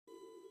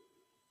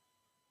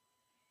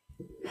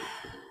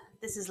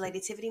This is Lady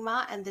Tiffany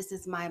Ma, and this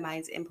is My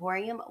Mind's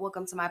Emporium.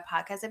 Welcome to my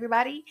podcast,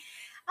 everybody.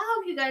 I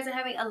hope you guys are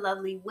having a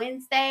lovely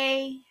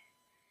Wednesday.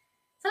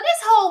 So, this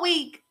whole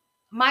week,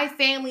 my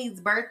family's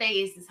birthday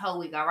is this whole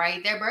week, all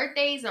right? Their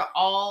birthdays are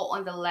all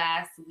on the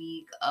last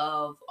week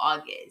of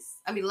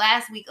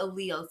last week of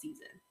Leo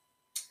season.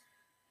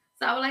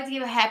 So, I would like to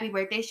give a happy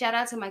birthday shout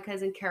out to my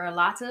cousin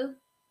Carolata.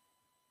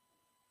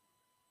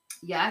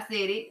 Yeah, I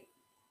said it.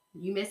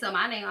 You mess up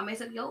my name, I'll mess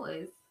up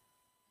yours.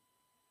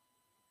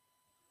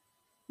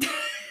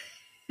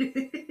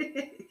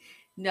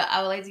 No,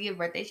 I would like to give a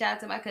birthday shout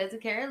out to my cousin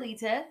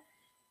Carolita.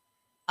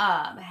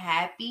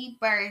 Happy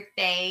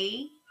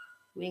birthday.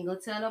 We ain't gonna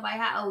tell nobody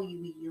how old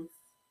you is.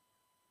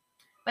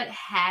 But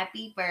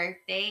happy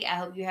birthday. I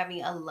hope you're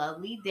having a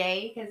lovely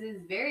day because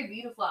it's very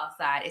beautiful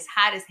outside. It's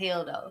hot as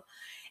hell though.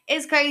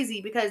 It's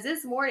crazy because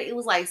this morning it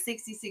was like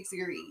 66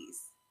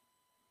 degrees.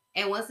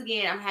 And once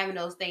again, I'm having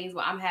those things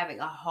where I'm having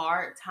a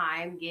hard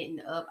time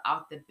getting up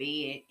out the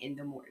bed in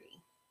the morning.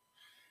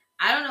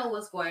 I don't know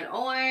what's going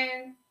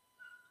on.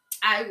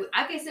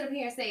 I can sit up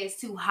here and say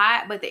it's too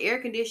hot, but the air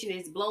conditioner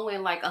is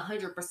blowing like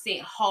 100%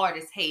 hard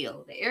as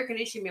hell. The air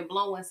conditioner been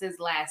blowing since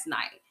last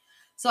night.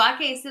 So I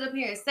can't sit up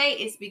here and say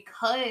it's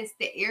because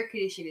the air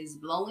conditioner is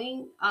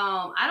blowing.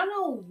 I don't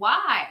know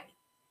why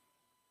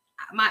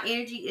my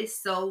energy is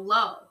so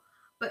low.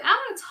 But I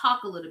want to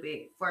talk a little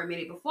bit for a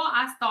minute before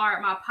I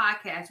start my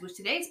podcast, which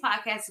today's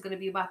podcast is going to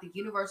be about the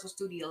Universal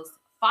Studios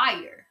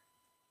fire.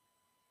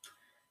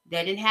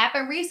 That didn't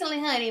happen recently,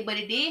 honey, but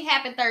it did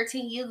happen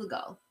 13 years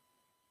ago.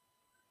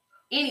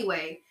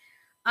 Anyway,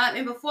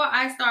 and before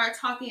I start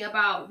talking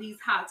about these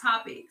hot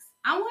topics,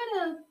 I want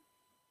to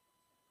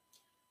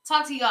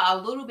talk to y'all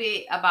a little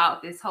bit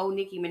about this whole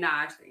Nicki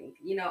Minaj thing.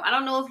 I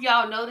don't know if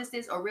y'all noticed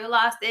this or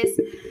realized this.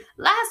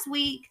 Last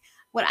week,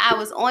 when I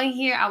was on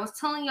here, I was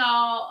telling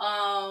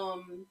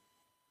y'all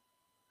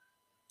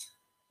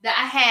that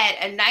I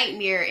had a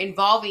nightmare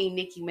involving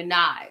Nicki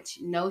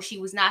Minaj. No, she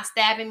was not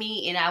stabbing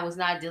me, and I was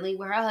not dealing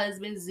with her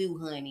husband, Zoo,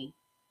 honey.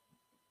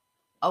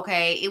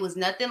 Okay, it was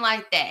nothing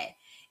like that.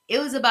 It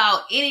was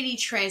about entity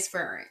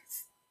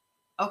transference.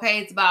 Okay,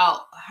 it's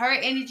about her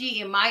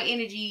energy and my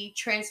energy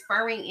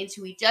transferring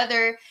into each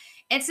other.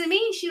 And to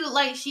me, she looked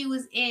like she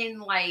was in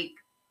like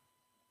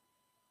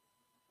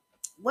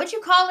what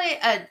you call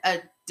it, a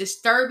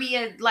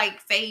Disturbia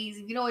like phase.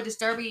 If you know what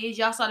Disturbia is,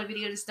 y'all saw the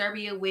video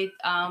Disturbia with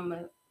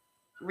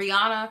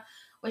Rihanna,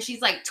 where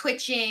she's like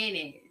twitching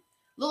and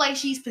look like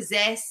she's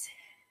possessed.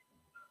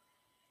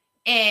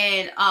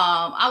 And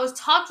I was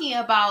talking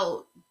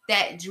about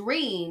that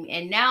dream,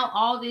 and now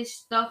all this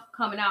stuff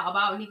coming out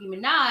about Nicki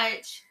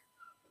Minaj.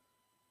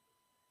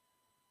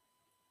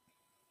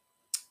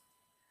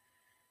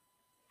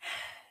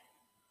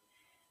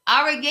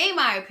 I already gave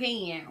my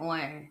opinion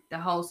on the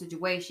whole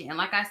situation. And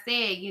like I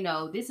said,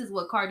 this is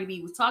what Cardi B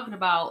was talking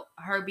about,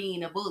 her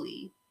being a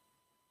bully.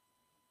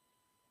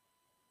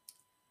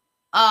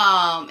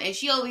 And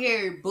she over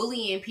here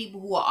bullying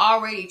people who are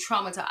already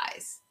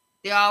traumatized.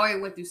 They already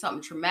went through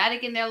something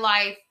traumatic in their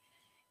life.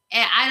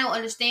 And I don't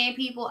understand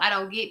people. I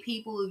don't get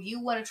people. If you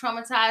want to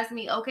traumatize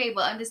me, okay,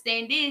 but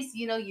understand this,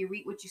 you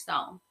reap what you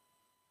sow.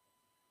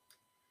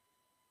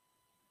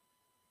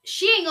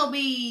 She ain't gonna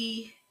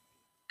be,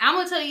 I'm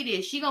gonna tell you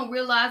this, she gonna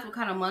realize what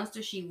kind of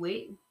monster she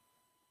with.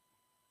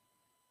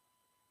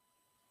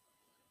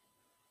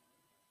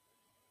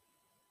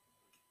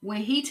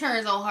 When he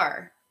turns on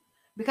her.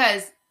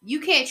 Because you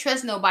can't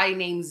trust nobody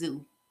named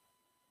Zoo.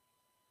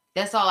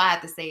 That's all I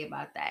have to say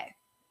about that.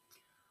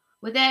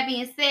 With that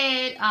being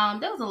said,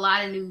 there was a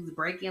lot of news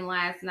breaking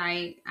last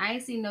night. I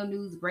ain't seen no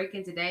news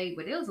breaking today,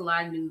 but there was a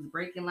lot of news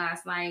breaking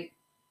last night.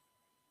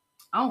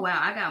 Oh wow,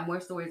 I got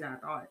more stories than I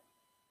thought.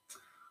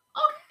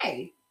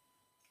 Okay.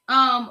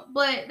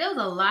 But there was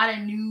a lot of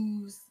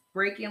news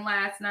breaking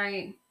last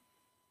night.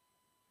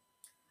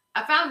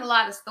 I found a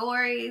lot of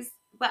stories,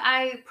 but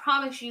I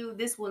promise you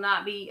this will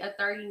not be a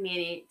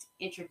 30-minute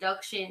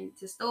introduction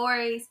to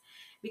stories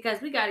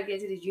because we got to get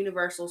to this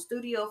Universal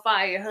Studio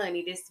fire,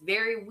 honey. This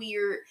very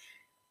weird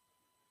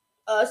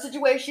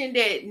situation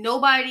that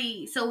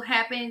nobody so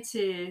happened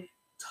to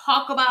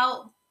talk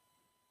about.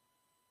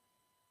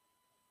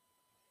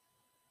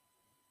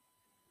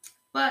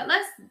 But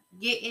let's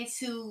get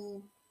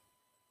into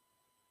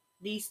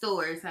these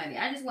stories, honey.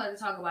 I just wanted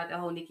to talk about the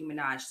whole Nicki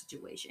Minaj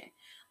situation.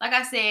 Like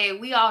I said,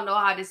 we all know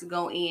how this is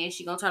going to end.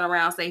 She going to turn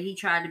around and say he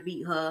tried to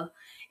beat her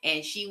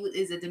and she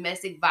is a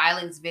domestic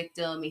violence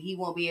victim and he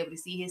won't be able to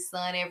see his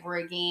son ever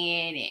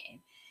again. And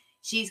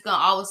she's going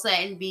to all of a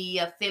sudden be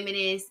a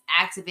feminist,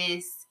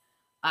 activist,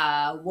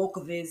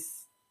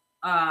 wokeivist.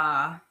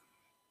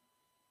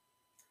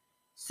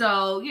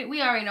 So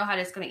we already know how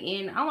that's going to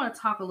end. I want to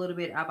talk a little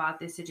bit about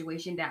this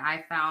situation that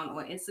I found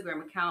on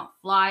Instagram account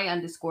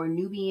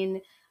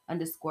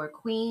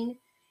fly_Nubian_queen.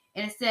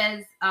 And it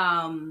says,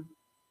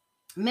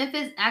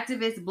 Memphis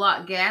activists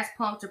block gas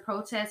pump to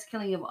protest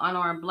killing of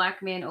unarmed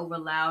black men over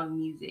loud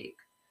music.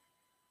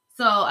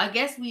 So I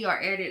guess we are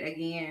at it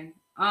again.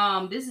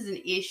 This is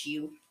an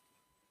issue.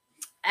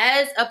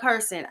 As a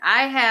person,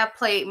 I have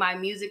played my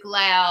music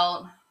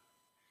loud.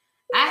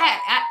 I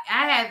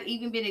have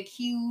even been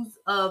accused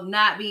of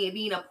not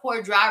being a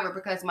poor driver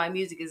because my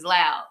music is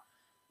loud.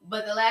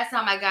 But the last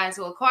time I got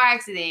into a car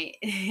accident,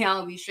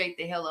 I'll be straight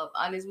the hell up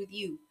honest with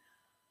you.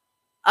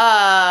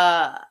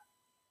 I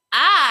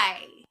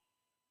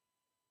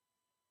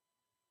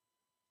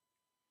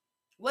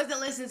wasn't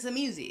listening to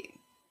music.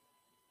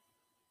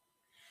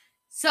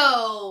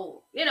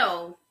 So,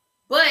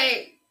 but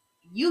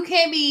you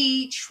can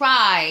be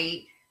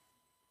tried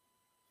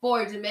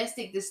for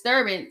domestic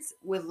disturbance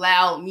with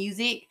loud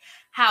music.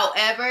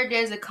 However,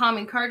 there's a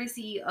common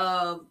courtesy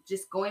of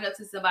just going up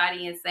to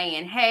somebody and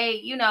saying, hey,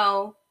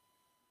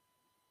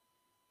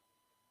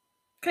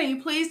 can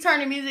you please turn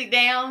the music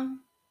down?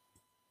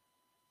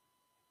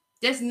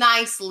 Just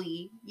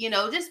nicely,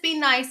 just be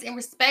nice and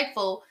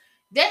respectful.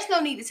 There's no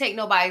need to take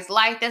nobody's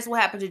life. That's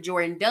what happened to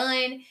Jordan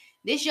Dunn.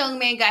 This young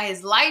man got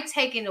his life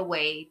taken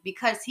away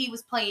because he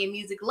was playing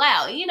music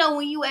loud.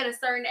 When you at a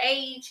certain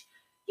age,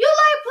 you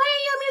like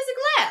playing your music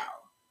loud.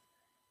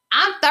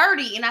 I'm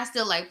 30 and I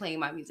still like playing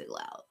my music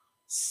loud.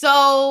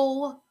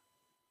 So,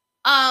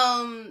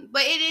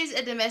 but it is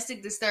a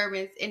domestic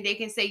disturbance and they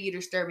can say you're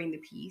disturbing the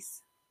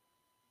peace.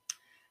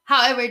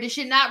 However, this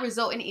should not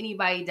result in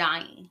anybody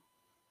dying.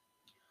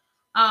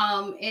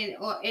 In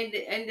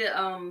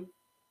the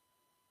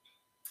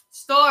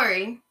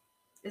story,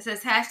 it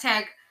says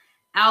hashtag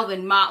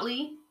Alvin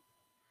Motley.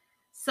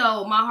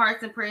 So my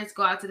hearts and prayers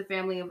go out to the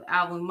family of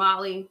Alvin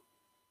Motley.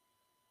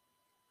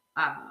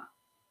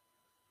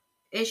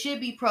 It should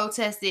be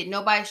protested.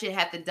 Nobody should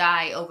have to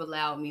die over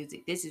loud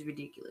music. This is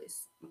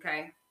ridiculous.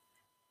 Okay.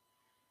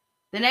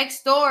 The next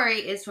story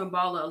is from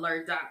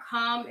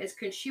balleralert.com. Its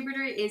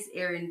contributor is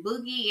Aaron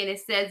Boogie, and it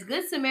says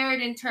Good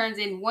Samaritan turns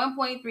in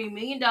 $1.3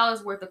 million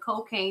worth of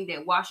cocaine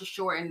that washes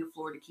ashore in the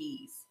Florida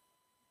Keys.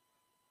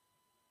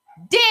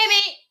 Damn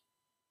it!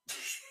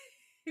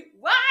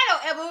 Why I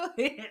don't ever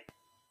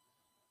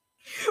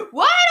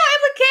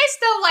catch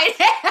stuff like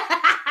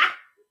that?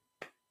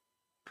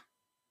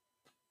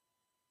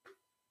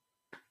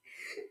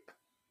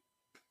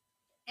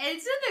 And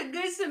to the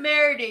Good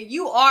Samaritan,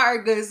 you are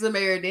a Good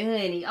Samaritan,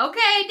 honey. Okay,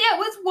 that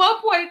was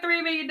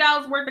 $1.3 million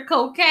worth of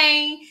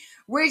cocaine.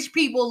 Rich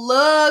people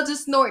love to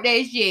snort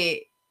that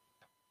shit.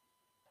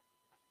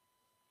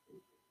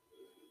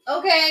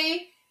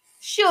 Okay,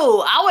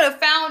 sure. I would have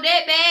found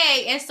that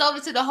bag and sold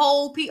it to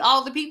all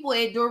the people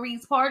at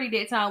Dorit's party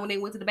that time when they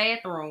went to the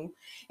bathroom,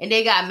 and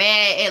they got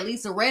mad at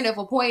Lisa Rinna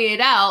for pointing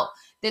it out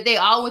that they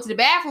all went to the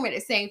bathroom at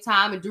the same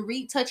time, and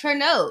Dorit touched her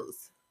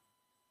nose.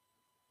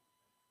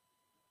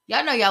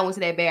 Y'all know y'all went to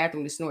that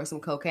bathroom to snort some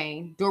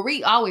cocaine.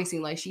 Dorit always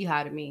seemed like she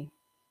hot to me.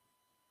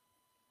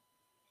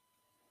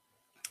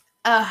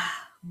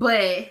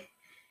 But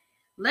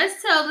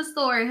let's tell the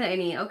story,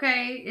 honey,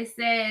 okay? It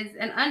says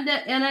an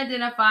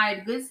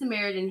unidentified Good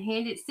Samaritan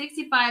handed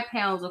 65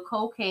 pounds of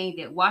cocaine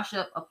that washed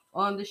up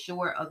on the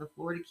shore of the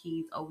Florida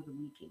Keys over the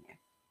weekend.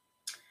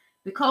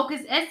 The coke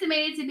is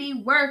estimated to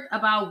be worth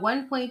about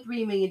 $1.3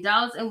 million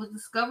and was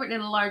discovered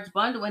in a large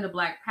bundle in a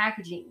black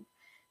packaging.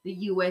 The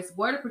U.S.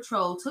 Border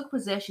Patrol took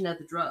possession of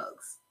the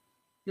drugs.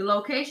 The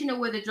location of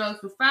where the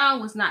drugs were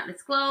found was not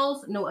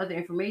disclosed. No other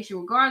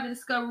information regarding the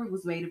discovery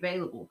was made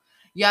available.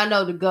 Y'all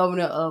know the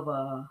governor,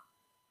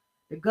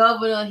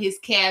 his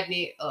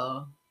cabinet,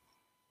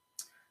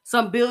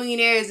 some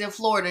billionaires in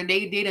Florida,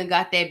 they done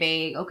got that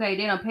bag. Okay,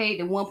 they done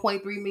paid the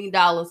 $1.3 million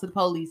to the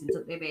police and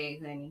took their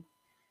bags, honey.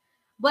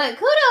 But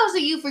kudos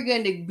to you for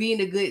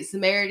being a good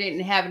Samaritan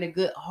and having a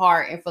good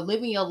heart and for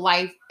living your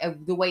life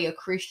the way a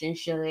Christian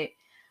should.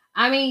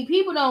 I mean,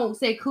 people don't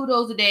say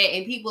kudos to that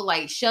and people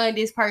like shun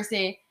this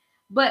person.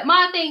 But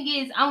my thing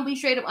is, I'm going to be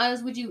straight up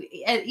honest with you.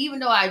 Even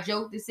though I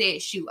joked and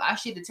said, shoot, I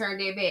should have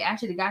turned that bag. I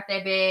should have got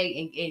that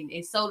bag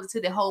and sold it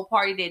to the whole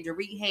party that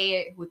Dorit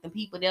had with the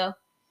people there.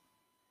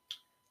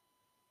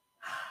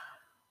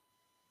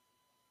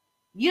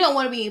 You don't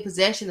want to be in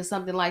possession of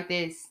something like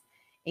this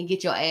and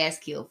get your ass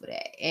killed for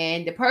that.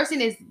 And the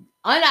person is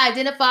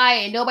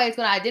unidentified and nobody's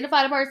going to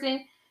identify the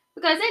person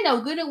because they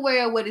know good and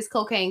well where this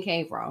cocaine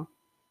came from.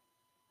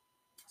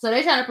 So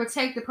they're trying to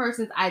protect the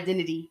person's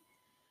identity.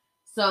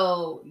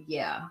 So,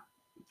 yeah.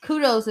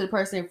 Kudos to the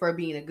person for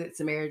being a good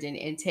Samaritan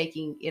and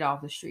taking it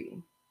off the street.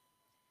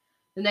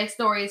 The next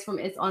story is from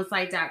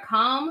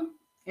itsonsite.com.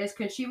 Its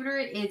contributor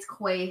is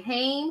Quay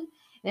Haim.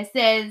 And it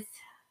says,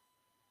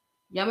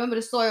 y'all remember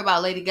the story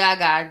about Lady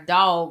Gaga,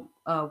 dog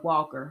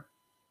walker,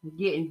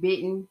 getting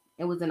bitten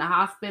and was in the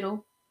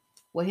hospital?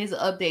 Well, here's an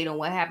update on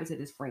what happened to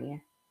this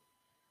friend.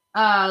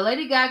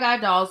 Lady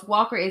Gaga dog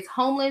walker is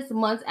homeless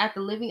months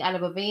after living out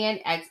of a van,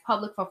 asks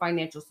public for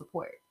financial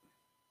support.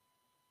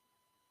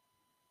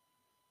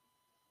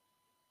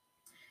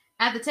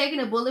 After taking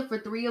a bullet for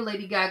 3 of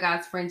Lady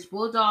Gaga's French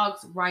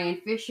bulldogs, Ryan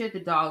Fisher,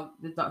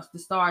 the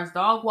star's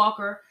dog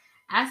walker,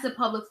 asked the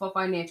public for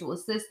financial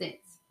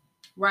assistance.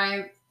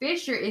 Ryan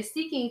Fisher is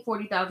seeking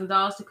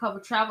 $40,000 to cover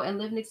travel and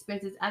living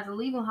expenses after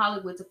leaving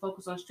Hollywood to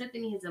focus on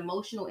strengthening his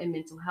emotional and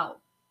mental health.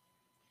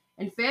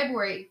 In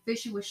February,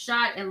 Fisher was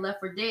shot and left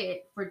for dead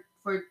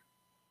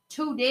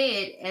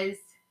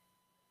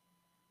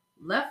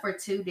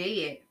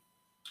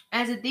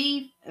as a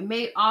thief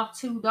made off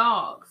 2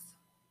 dogs.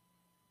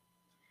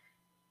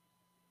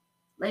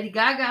 Lady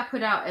Gaga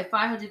put out a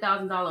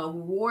 $500,000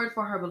 reward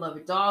for her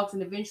beloved dogs,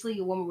 and eventually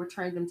a woman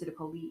returned them to the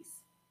police.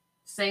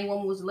 The same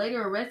woman was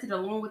later arrested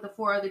along with the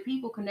 4 other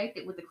people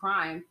connected with the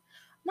crime.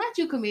 Not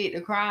you committed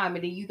the crime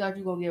and then you thought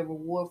you were going to get a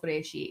reward for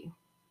that shit.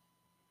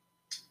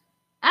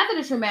 After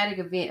the traumatic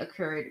event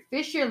occurred,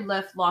 Fisher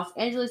left Los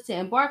Angeles to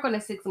embark on a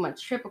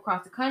 6-month trip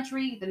across the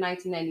country. The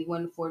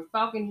 1991 Ford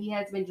Falcon he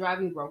has been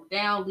driving broke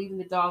down, leaving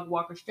the dog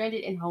walker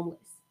stranded and homeless.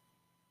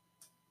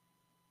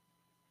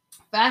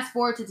 Fast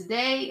forward to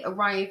today,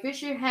 Ryan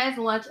Fisher has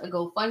launched a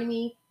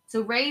GoFundMe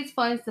to raise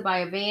funds to buy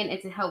a van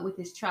and to help with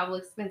his travel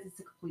expenses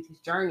to complete his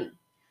journey.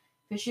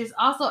 Fisher is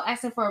also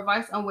asking for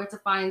advice on where to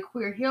find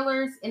queer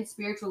healers and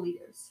spiritual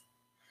leaders.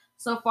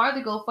 So far,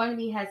 the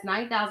GoFundMe has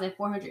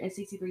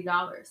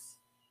 $9,463.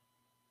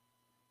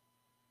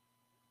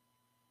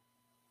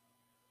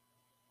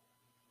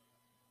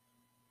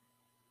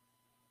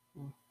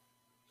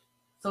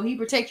 So he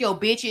protect your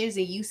bitches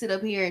and you sit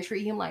up here and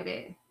treat him like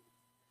that.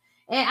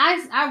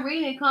 And I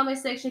read in the comment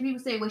section, people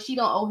say, well, she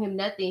don't owe him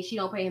nothing. She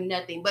don't pay him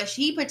nothing. But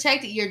she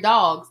protected your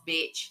dogs,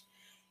 bitch.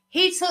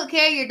 He took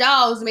care of your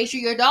dogs to make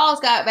sure your dogs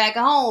got back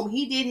home.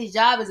 He did his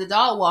job as a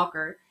dog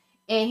walker.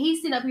 And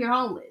he's sitting up here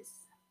homeless.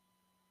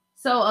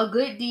 So a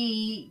good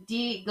deed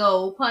did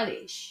go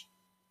punish.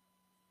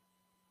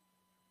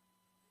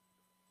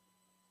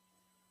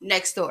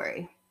 Next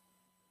story.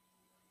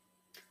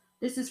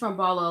 This is from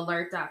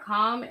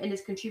ballalert.com, and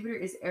its contributor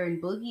is Aaron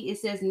Boogie. It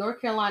says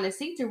North Carolina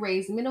seeks to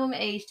raise minimum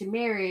age to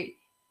marry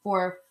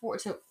from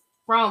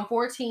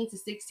 14 to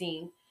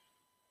 16.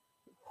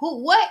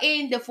 What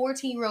in the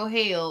 14-year-old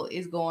hell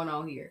is going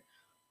on here?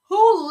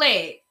 Who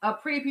let a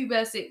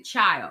prepubescent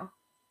child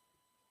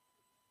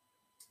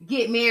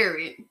get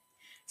married?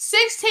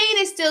 16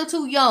 is still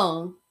too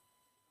young.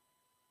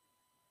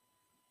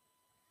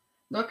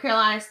 North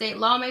Carolina state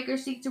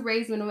lawmakers seek to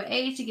raise minimum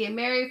age to get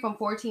married from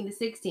 14 to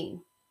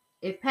 16.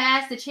 If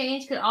passed, the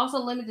change could also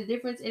limit the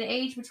difference in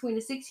age between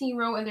the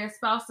 16-year-old and their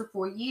spouse to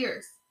 4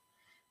 years.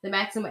 The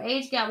maximum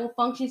age gap will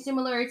function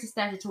similar to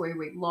statutory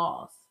rape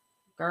laws.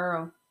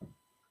 Girl.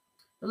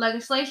 The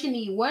legislation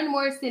needs one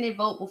more Senate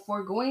vote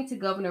before going to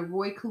Governor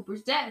Roy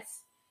Cooper's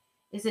desk.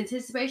 It's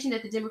anticipation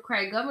that the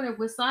Democratic governor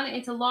will sign it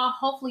into law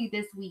hopefully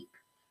this week.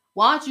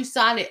 Why don't you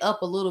sign it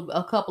up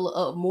a couple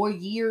of more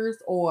years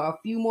or a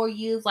few more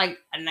years, like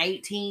a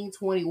 19,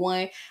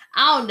 21?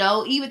 I don't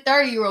know. Even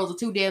 30-year-olds are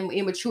too damn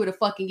immature to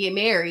fucking get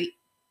married.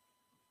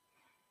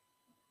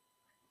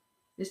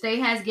 The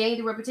state has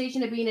gained a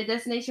reputation of being a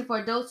destination for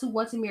adults who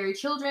want to marry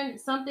children,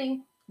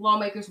 something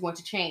lawmakers want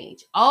to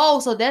change.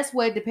 Oh, so that's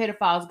where the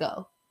pedophiles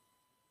go.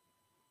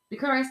 The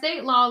current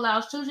state law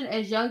allows children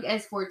as young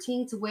as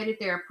 14 to wed if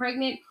they are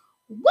pregnant.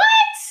 What?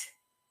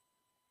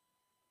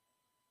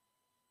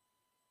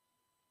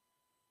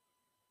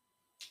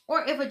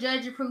 Or if a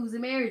judge approves the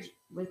marriage.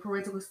 With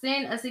parental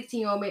consent, a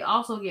 16-year-old may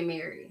also get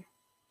married.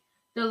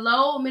 The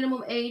low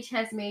minimum age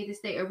has made the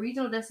state a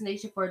regional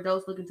destination for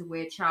adults looking to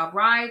wed child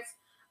brides.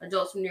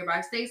 Adults from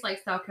nearby states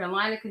like South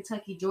Carolina,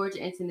 Kentucky,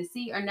 Georgia, and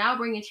Tennessee are now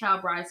bringing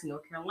child brides to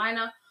North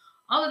Carolina.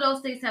 All of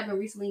those states have been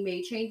recently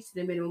made changes to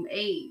the minimum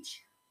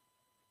age.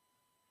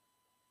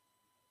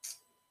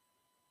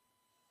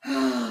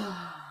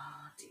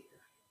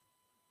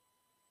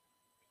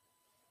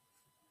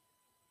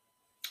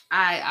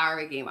 I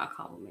already gave my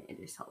compliment in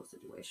this whole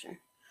situation.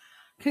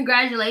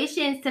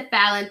 Congratulations to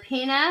Fallon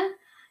Pena.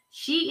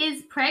 She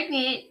is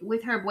pregnant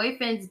with her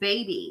boyfriend's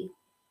baby.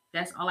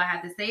 That's all I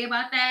have to say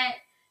about that.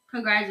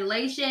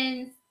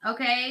 Congratulations.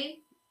 Okay,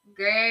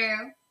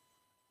 girl.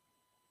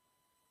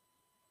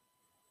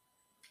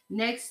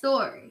 Next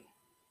story.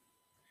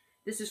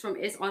 This is from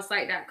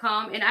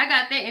itsonsite.com. And I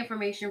got that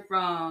information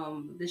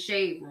from the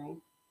Shade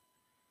Room.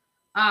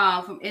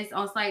 From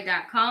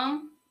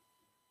itsonsite.com.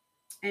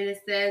 And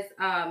it says,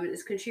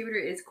 its contributor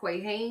is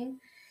Quay Hain.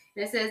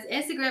 And it says,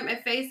 Instagram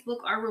and Facebook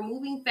are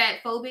removing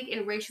fat-phobic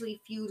and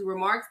racially fused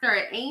remarks that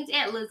are aimed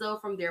at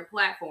Lizzo from their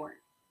platform.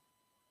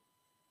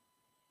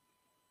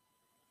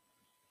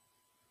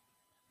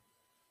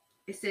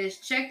 It says,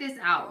 check this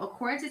out.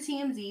 According to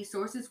TMZ,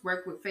 sources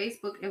work with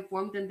Facebook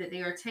informed them that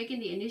they are taking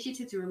the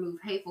initiative to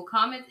remove hateful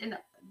comments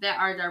that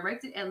are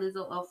directed at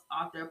Lizzo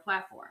off their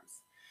platforms.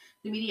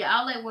 The media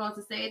outlet went on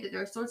to say that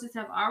their sources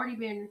have already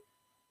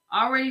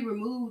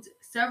removed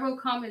several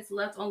comments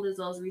left on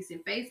Lizzo's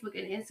recent Facebook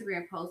and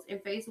Instagram posts, and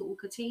Facebook will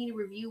continue to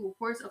review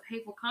reports of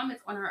hateful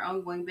comments on her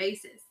ongoing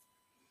basis.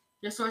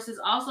 The sources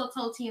also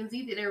told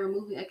TMZ that they're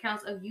removing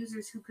accounts of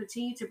users who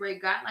continue to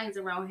break guidelines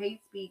around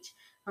hate speech,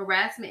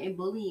 harassment, and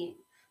bullying.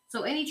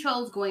 So any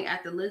trolls going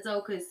after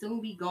Lizzo could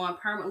soon be gone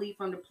permanently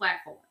from the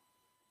platform.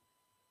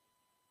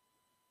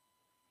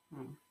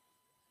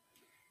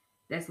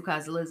 That's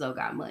because Lizzo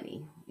got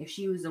money. If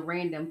she was a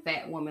random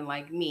fat woman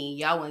like me,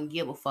 y'all wouldn't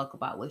give a fuck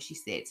about what she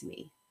said to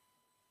me.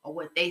 Or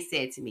what they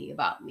said to me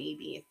about me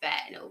being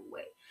fat and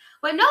overweight.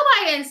 But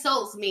nobody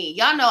insults me.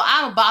 Y'all know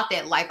I'm about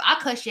that life. I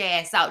cuss your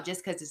ass out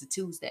just because it's a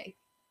Tuesday.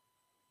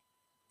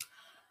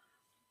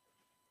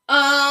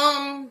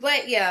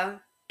 But yeah.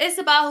 It's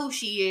about who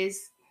she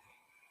is,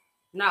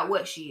 not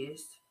what she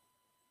is.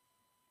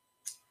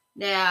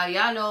 Now,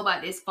 y'all know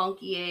about this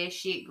funky ass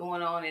shit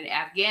going on in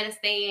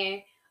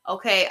Afghanistan.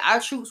 Okay, our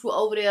troops were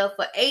over there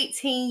for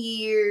 18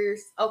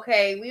 years.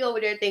 Okay, we over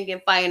there thinking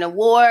fighting a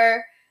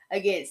war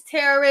against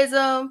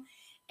terrorism.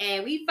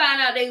 And we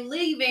find out they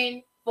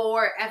leaving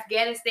for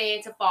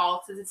Afghanistan to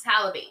fall to the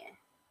Taliban.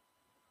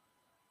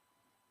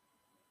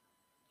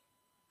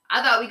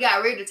 I thought we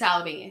got rid of the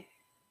Taliban.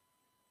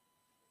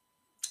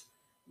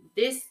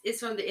 This is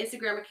from the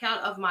Instagram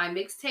account of My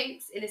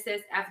Mixtapes, and it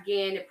says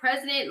Afghan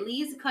president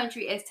leaves the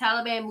country as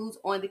Taliban moves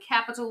on the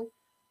capital,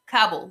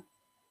 Kabul.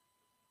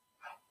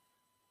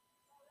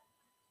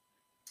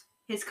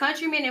 His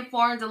countrymen and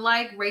foreigners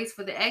alike race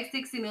for the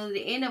exit, signaling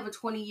the end of a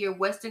 20-year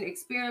Western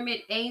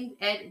experiment aimed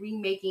at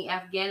remaking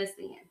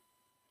Afghanistan.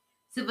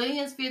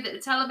 Civilians fear that the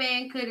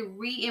Taliban could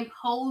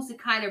reimpose the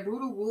kind of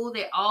brutal rule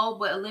that all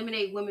but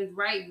eliminate women's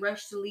right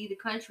rush to leave the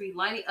country,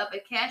 lining up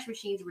at cash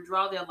machines to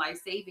withdraw their life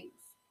savings.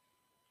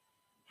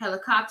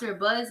 Helicopter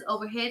buzz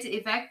overhead to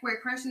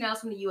evacuate personnel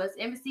from the U.S.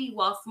 Embassy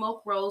while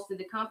smoke rolls through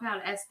the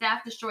compound as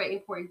staff destroy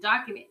important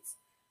documents.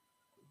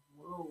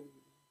 Whoa.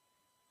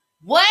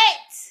 What?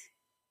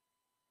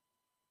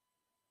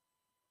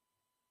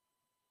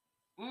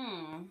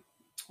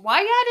 Why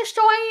y'all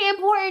destroying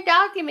important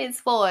documents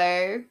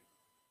for?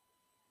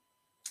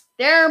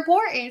 They're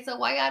important, so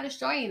why y'all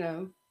destroying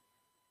them?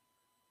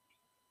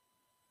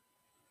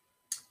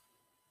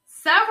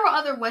 Several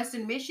other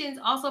Western missions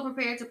also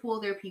prepared to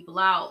pull their people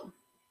out.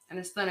 In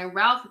a stunning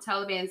rout, the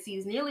Taliban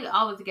seized nearly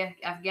all of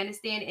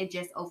Afghanistan in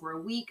just over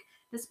a week,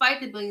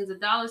 despite the billions of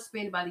dollars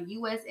spent by the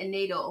U.S. and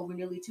NATO over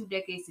nearly 2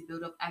 decades to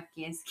build up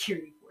Afghan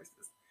security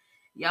forces.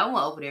 Y'all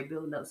want over there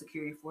building up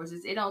security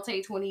forces. It don't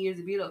take 20 years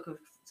to build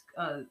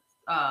up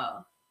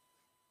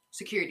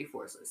security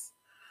forces.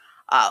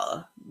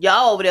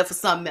 Y'all over there for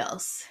something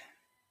else.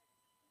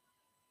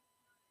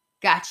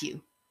 Got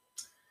you.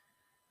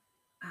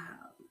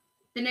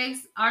 The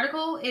next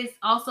article is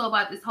also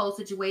about this whole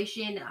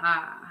situation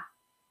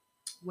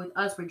with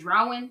us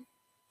withdrawing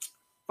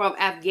from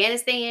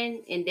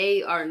Afghanistan, and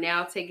they are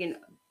now taken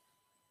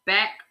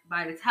back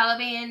by the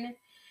Taliban.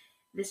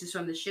 This is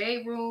from the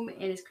Shade Room,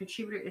 and its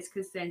contributor is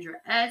Cassandra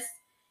S.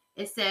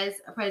 It says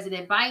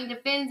President Biden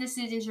defends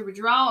decision to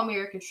withdraw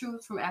American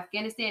troops from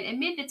Afghanistan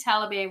amid the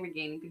Taliban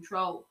regaining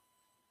control.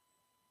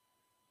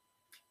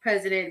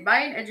 President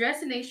Biden addressed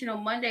the nation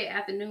on Monday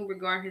afternoon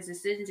regarding his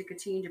decision to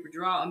continue to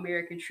withdraw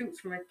American troops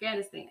from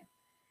Afghanistan.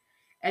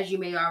 As you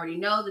may already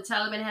know, the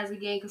Taliban has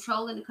regained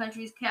control in the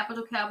country's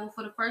capital, Kabul,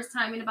 for the first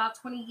time in about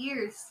 20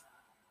 years.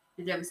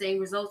 The devastating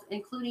results,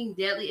 including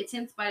deadly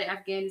attempts by the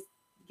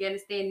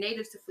Afghanistan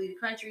natives to flee the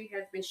country,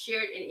 has been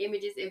shared in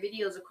images and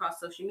videos across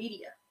social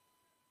media.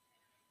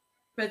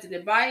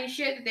 President Biden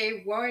shared that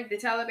they warned the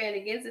Taliban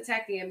against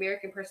attacking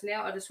American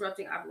personnel or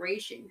disrupting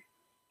operation.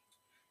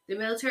 The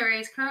military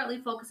is currently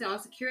focusing on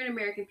securing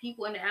American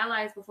people and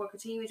allies before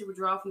continuing to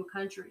withdraw from the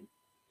country.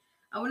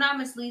 I will not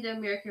mislead the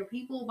American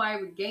people by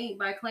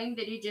claiming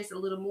that it's just a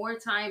little more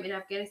time in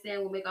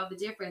Afghanistan will make all the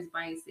difference,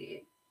 Biden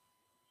said.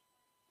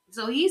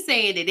 So he's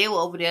saying that they were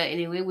over there and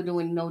they were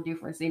doing no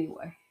difference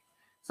anyway.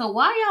 So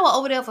why y'all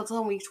over there for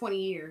 20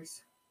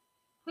 years?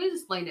 Please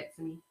explain that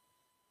to me.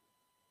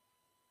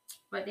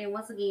 But then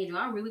once again, do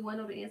I really want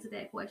to know the answer to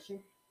that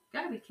question?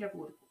 Gotta be careful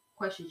with the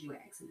questions you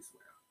ask in this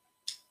world.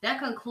 That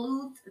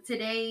concludes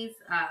today's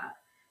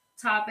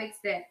topics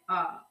that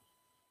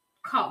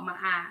caught my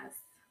eyes.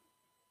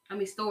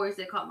 Stories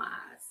that caught my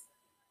eyes.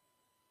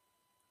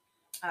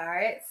 All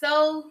right,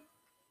 so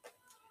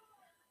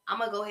I'm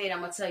going to go ahead. I'm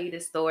going to tell you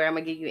this story. I'm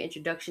going to give you an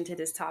introduction to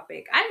this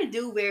topic. I didn't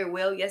do very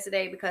well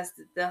yesterday because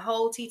the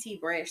whole TT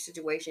Branch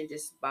situation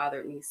just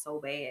bothered me so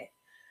bad.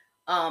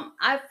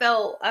 I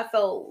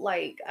felt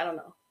like, I don't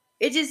know.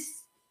 It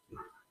just,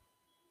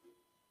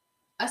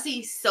 I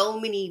see so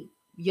many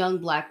young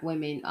Black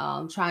women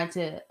trying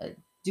to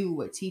do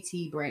what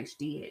TT Branch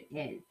did.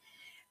 And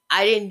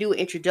I didn't do an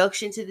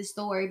introduction to the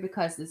story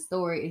because the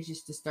story is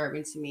just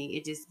disturbing to me.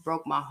 It just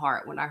broke my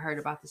heart when I heard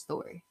about the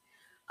story.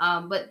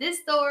 But this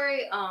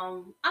story,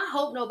 I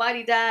hope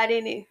nobody died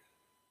in it.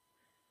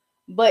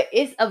 But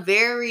it's a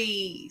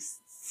very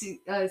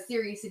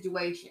serious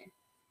situation.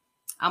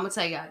 I'm going to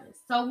tell y'all this.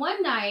 So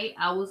one night,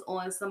 I was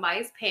on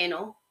somebody's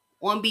panel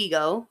on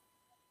Bigo.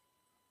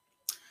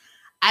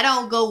 I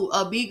don't go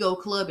Bigo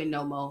clubbing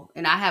no more.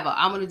 And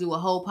I'm going to do a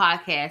whole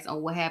podcast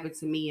on what happened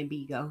to me in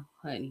Bigo,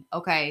 honey.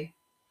 Okay?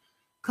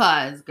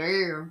 Cause,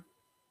 girl.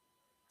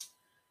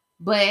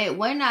 But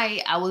one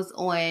night, I was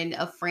on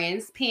a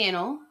friend's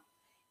panel.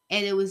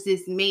 And it was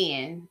this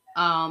man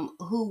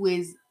who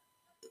was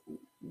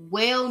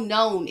well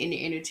known in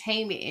the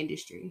entertainment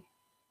industry.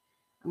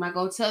 I'm not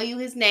going to tell you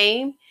his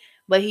name,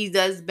 but he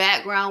does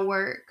background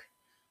work.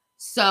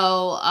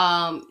 So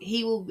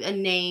he will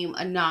name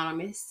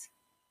anonymous.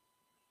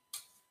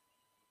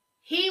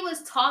 He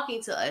was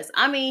talking to us.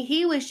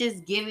 He was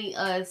just giving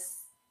us,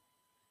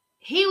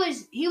 he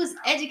was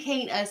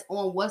educating us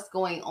on what's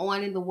going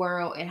on in the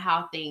world and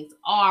how things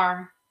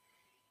are.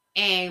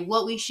 and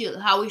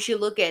how we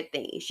should look at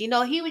things. You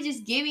know, he was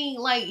just giving,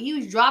 like, he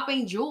was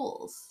dropping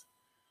jewels.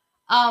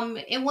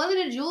 And one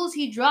of the jewels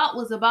he dropped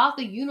was about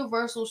the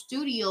Universal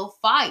Studio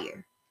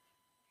Fire.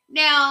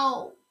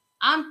 Now,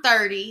 I'm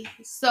 30,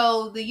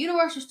 so the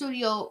Universal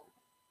Studio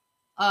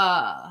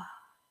uh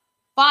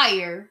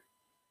fire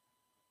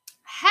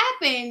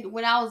happened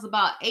when I was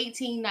about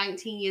 18,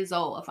 19 years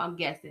old, if I'm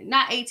guessing.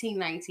 Not 18,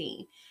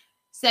 19,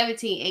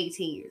 17,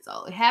 18 years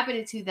old. It happened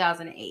in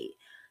 2008.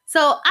 So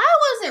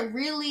I wasn't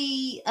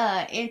really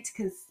into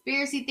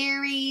conspiracy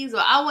theories,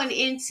 or I wasn't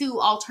into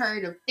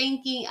alternative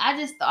thinking. I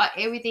just thought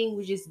everything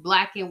was just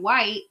black and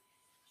white,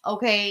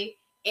 okay?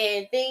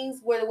 And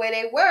things were the way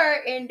they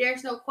were, and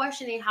there's no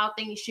questioning how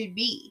things should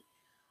be.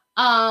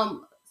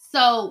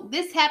 So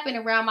this happened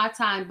around my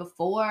time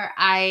before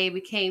I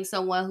became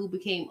someone who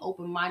became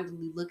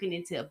open-mindedly looking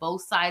into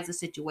both sides of the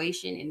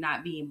situation and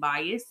not being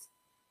biased.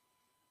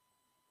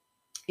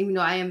 Even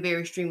though I am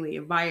very extremely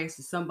biased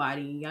to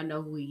somebody, and y'all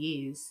know who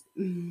he is.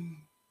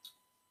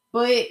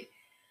 But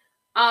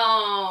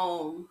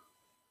um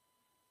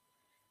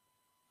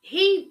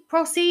he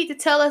proceeded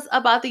to tell us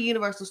about the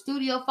Universal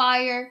Studio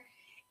fire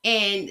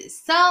and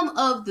some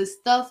of the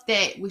stuff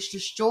that was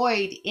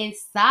destroyed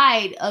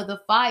inside of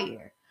the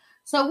fire.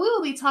 So we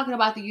will be talking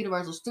about the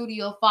Universal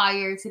Studio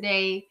fire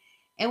today,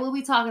 and we'll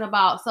be talking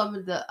about some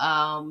of the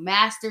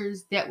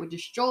masters that were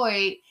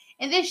destroyed.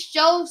 And this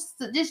shows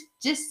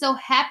just so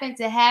happened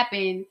to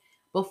happen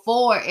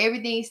before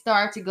everything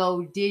started to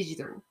go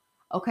digital.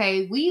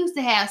 Okay, we used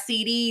to have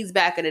CDs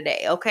back in the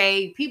day.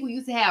 Okay, people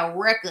used to have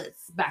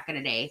records back in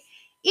the day,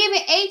 even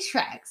 8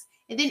 tracks,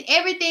 and then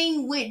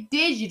everything went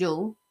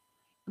digital.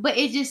 But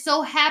it just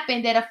so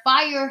happened that a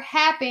fire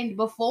happened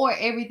before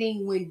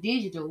everything went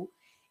digital,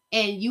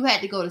 and you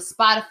had to go to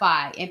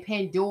Spotify and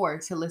Pandora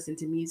to listen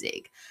to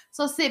music.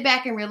 So sit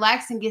back and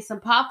relax and get some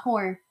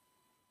popcorn.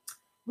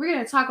 We're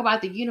going to talk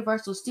about the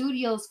Universal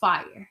Studios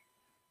fire.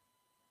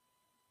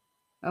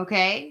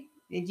 Okay?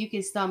 And you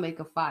can stomach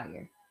a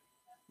fire.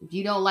 If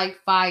you don't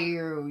like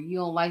fire, or you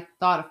don't like the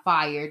thought of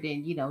fire,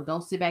 then,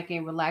 don't sit back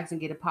and relax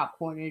and get a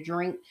popcorn and a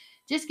drink.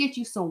 Just get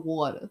you some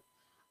water.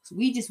 So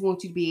we just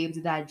want you to be able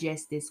to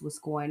digest what's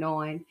going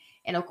on.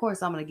 And of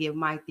course, I'm going to give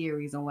my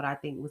theories on what I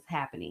think was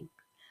happening.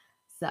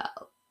 So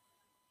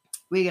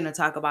we're going to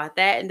talk about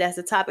that. And that's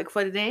the topic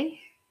for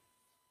today.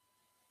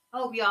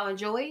 Hope y'all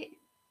enjoy it.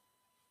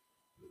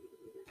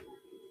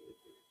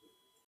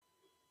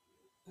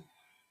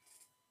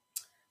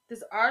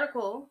 This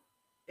article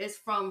is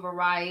from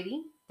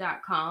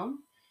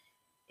Variety.com.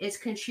 Its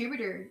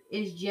contributor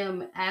is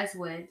Jim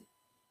Aswad.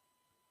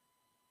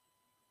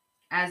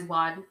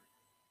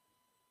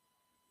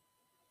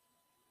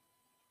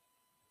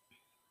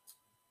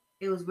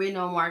 It was written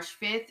on March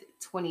 5th,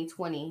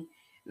 2020.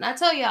 And I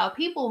tell y'all,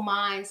 people's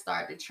minds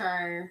start to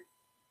churn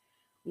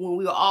when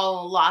we were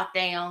all on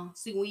lockdown.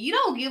 See, when you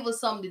don't give us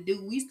something to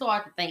do, we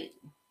start to think.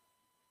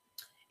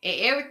 And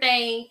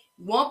everything,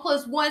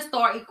 1+1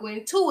 start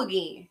equaling 2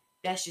 again.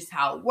 That's just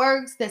how it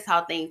works. That's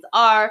how things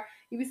are.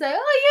 You be saying,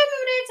 oh, you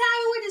remember that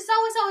time we went to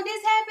so-and-so and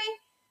this happened?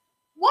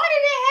 Why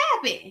did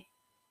it happen?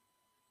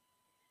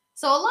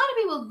 So a lot of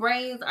people's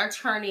brains are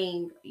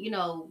turning,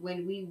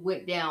 when we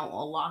went down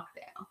on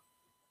lockdown.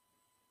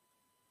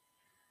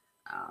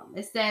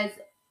 It says,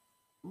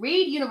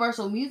 read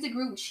Universal Music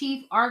Group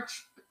Chief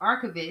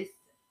Archivist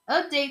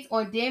updates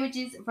on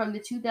damages from the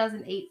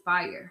 2008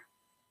 fire.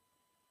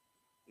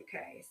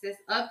 Okay, it says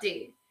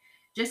updated.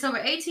 Just over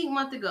 18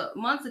 months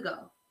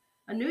ago,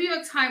 a New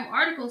York Times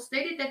article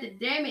stated that the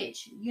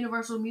damage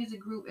Universal Music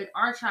Group and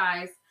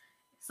Archives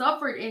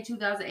suffered in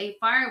 2008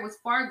 fire was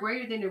far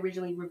greater than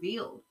originally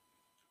revealed.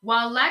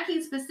 While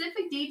lacking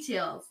specific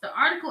details, the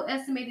article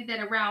estimated that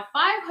around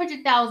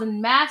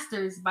 500,000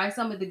 masters by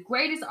some of the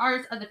greatest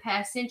artists of the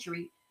past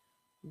century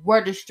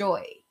were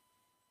destroyed.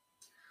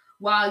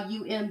 While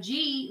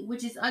UMG,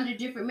 which is under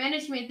different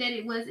management than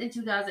it was in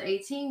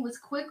 2018, was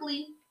quick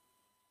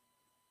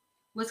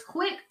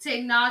to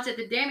acknowledge that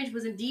the damage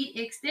was indeed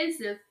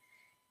extensive.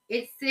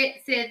 It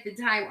said the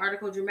Time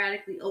article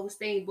dramatically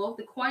overstated both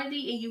the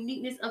quantity and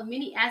uniqueness of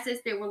many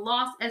assets that were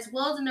lost, as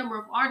well as the number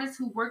of artists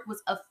whose work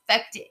was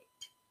affected.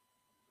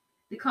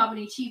 The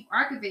company chief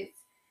archivist,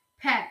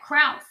 Pat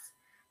Krause,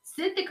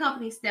 sent the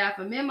company staff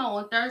a memo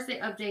on Thursday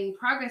updating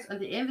progress on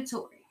the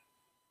inventory.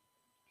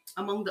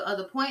 Among the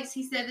other points,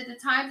 he said that the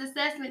Times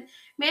assessment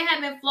may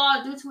have been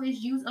flawed due to its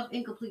use of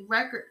incomplete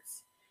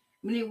records,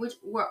 many of which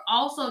were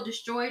also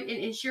destroyed, and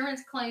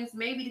insurance claims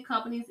may be the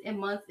company's in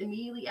months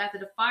immediately after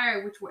the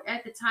fire, which were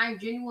at the time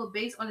genuine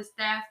based on the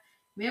staff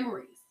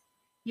memories.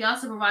 He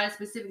also provided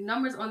specific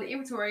numbers on the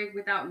inventory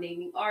without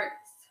naming artists.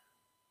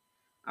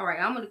 All right,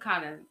 I'm going to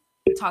kind of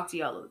talk to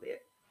y'all a little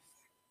bit.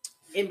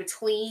 In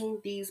between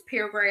these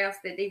paragraphs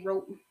that they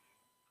wrote,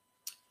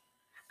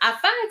 I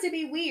find it to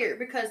be weird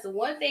because the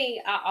one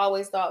thing I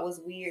always thought was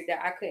weird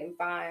that I couldn't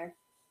find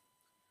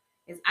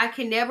is I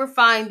can never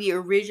find the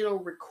original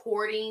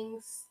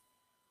recordings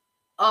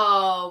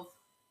of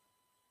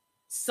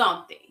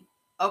something.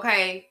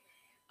 Okay.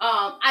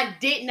 I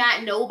did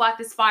not know about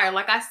this fire.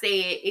 Like I said,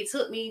 it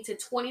took me to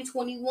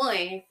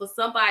 2021 for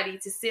somebody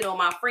to sit on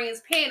my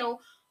friend's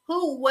panel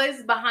who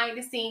was behind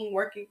the scene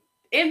working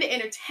in the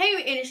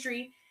entertainment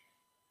industry,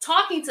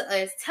 talking to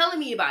us, telling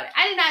me about it.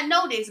 I did not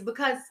know this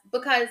because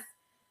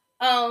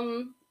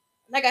um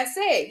like I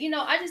said,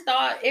 I just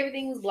thought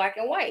everything was black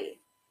and white.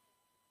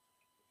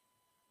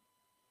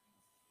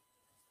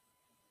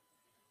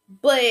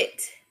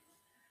 But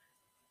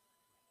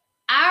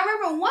I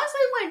remember once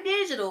we went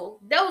digital,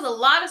 there was a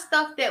lot of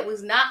stuff that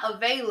was not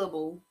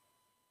available.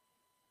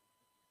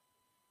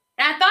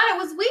 And I thought it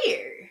was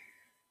weird.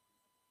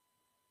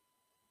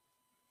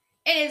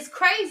 And it's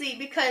crazy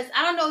because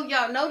I don't know if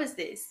y'all notice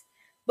this,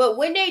 but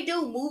when they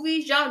do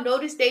movies, y'all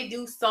notice they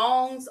do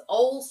songs,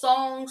 old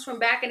songs from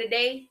back in the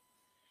day.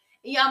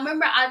 And y'all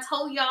remember I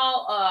told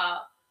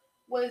y'all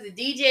was it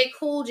DJ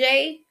Cool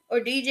J or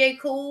DJ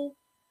Cool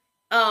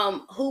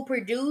who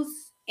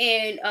produced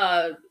and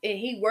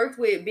he worked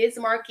with Biz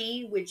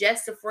Markie with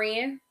Just a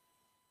Friend.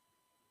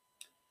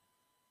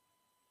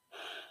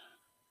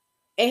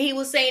 And he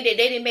was saying that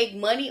they didn't make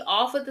money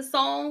off of the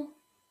song.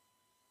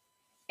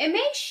 It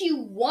makes you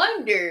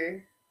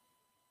wonder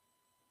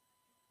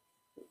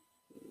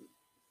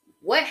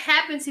what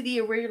happened to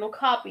the original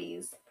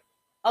copies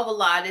of a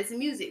lot of this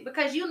music,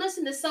 because you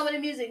listen to some of the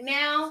music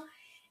now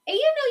and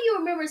you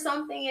remember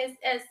something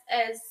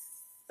as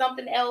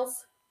something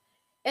else,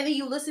 and then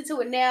you listen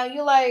to it now,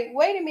 you're like,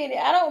 wait a minute,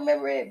 I don't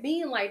remember it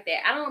being like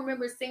that. I don't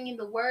remember singing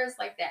the words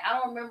like that. I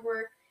don't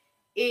remember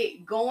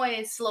it going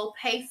in slow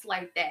pace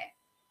like that.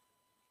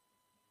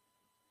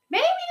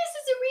 Maybe this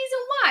is the reason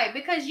why,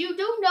 because you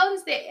do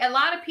notice that a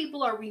lot of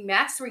people are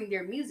remastering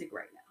their music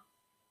right now.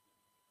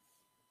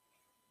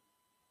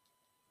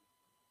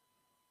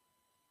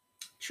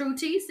 True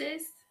tea,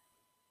 sis.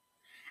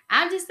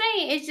 I'm just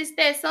saying, it's just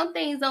that some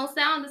things don't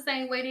sound the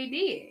same way they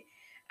did.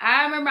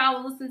 I remember I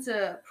was listening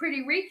to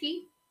Pretty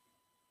Ricky,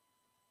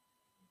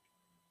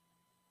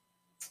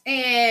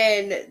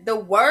 and the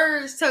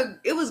words to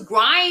it was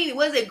grind.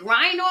 Was it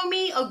grind on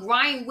me or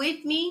grind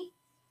with me?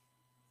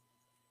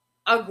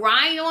 A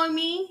grind on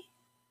me.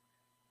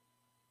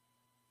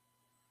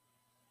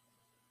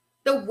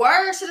 The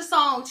words to the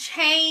song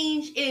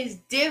change, is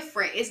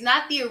different. It's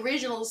not the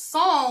original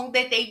song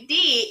that they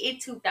did in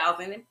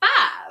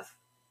 2005.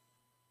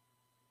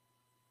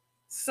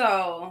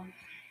 So,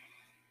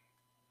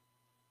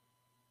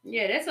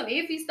 yeah, that's some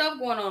iffy stuff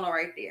going on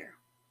right there.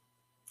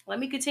 Let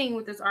me continue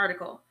with this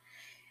article.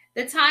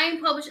 The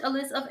Time published a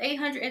list of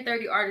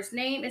 830 artists'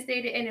 names and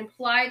stated and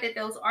implied that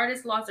those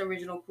artists lost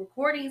original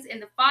recordings in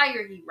the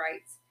fire, he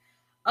writes.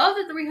 Of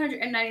the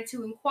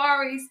 392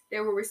 inquiries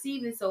that were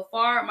received so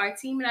far, my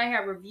team and I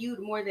have reviewed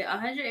more than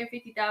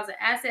 150,000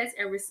 assets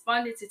and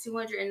responded to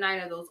 209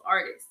 of those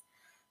artists.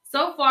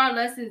 So far,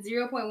 less than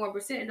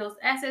 0.1% of those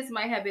assets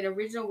might have been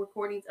original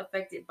recordings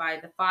affected by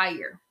the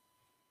fire.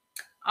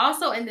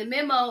 Also, in the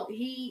memo,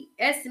 he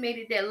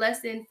estimated that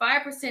less than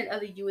 5%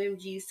 of the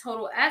UMG's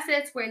total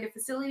assets were in the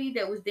facility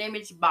that was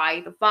damaged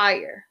by the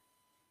fire.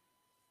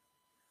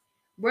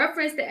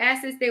 Reference the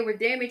assets that were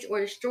damaged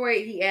or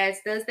destroyed, he adds,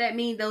 does that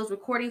mean those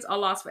recordings are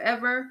lost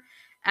forever?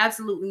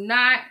 Absolutely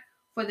not.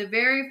 For the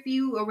very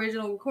few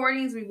original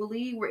recordings we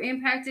believe were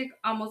impacted,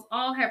 almost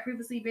all have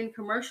previously been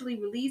commercially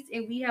released,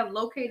 and we have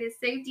located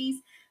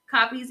safeties,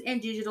 copies,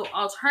 and digital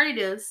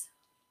alternatives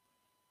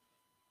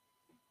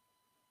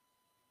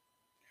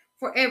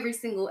for every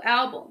single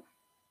album.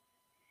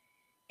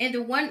 In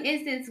the one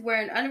instance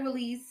where an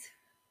unreleased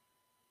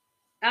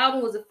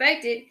album was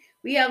affected,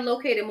 we have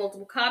located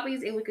multiple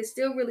copies and we could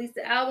still release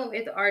the album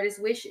if the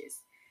artist wishes.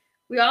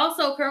 We are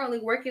also currently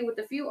working with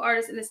a few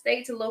artists in the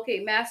state to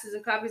locate masters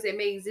and copies that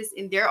may exist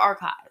in their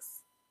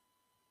archives.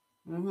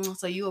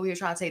 So you over here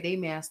trying to take their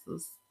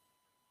masters.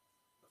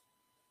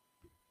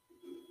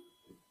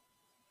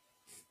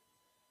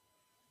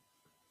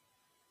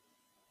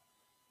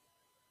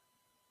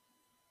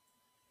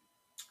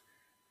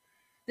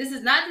 This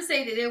is not to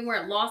say that they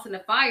weren't lost in the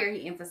fire,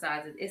 he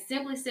emphasizes. It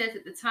simply says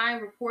that the Time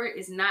report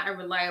is not a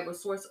reliable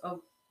source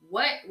of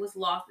what was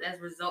lost as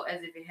a result,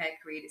 as if it had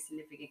created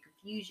significant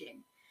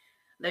confusion.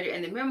 Later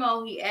in the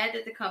memo, he added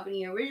that the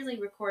company originally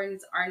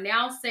recordings are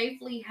now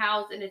safely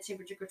housed in a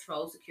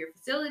temperature-controlled, secure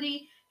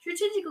facility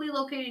strategically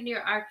located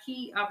near our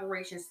key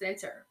operations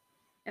center.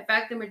 In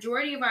fact, the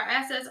majority of our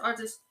assets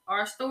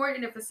are stored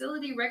in a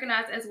facility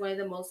recognized as one of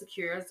the most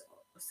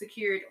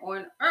secured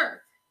on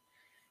Earth,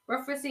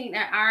 referencing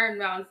an Iron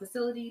Mountain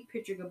facility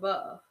pictured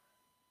above.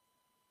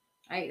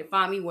 I need to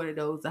find me one of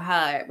those to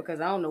hide because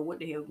I don't know what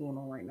the hell's going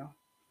on right now.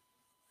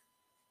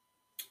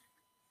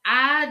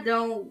 I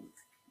don't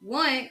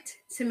want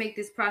to make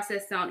this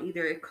process sound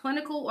either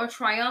clinical or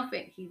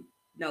triumphant, he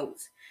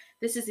notes.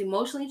 This is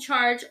emotionally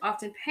charged,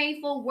 often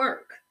painful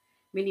work.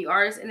 Many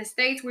artists in the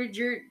States were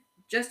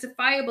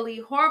justifiably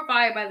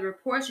horrified by the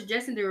reports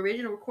suggesting the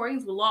original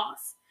recordings were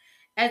lost.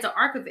 As an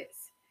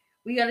archivist,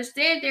 we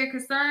understand their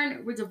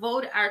concern. We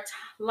devote our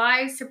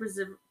lives to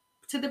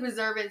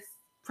the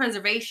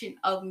preservation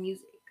of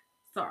music.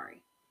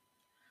 Sorry.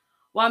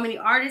 While many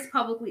artists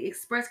publicly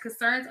express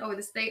concerns over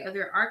the state of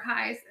their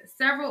archives,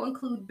 several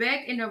include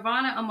Beck and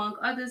Nirvana, among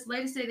others,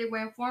 later said they were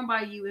informed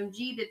by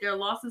UMG that their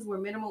losses were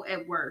minimal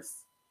at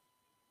worst.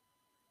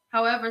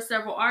 However,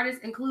 several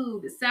artists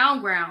include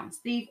Soundground,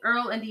 Steve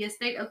Earle, and the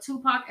estate of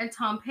Tupac and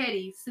Tom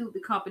Petty sued the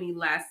company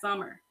last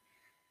summer.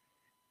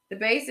 The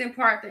base in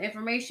part the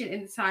information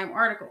in the Time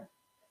article.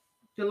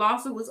 The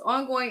lawsuit was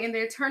ongoing, and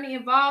the attorney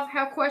involved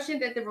have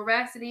questioned that the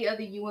veracity of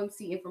the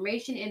UMC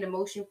information, and the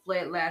motion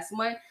fled last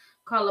month,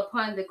 called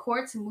upon the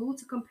court to move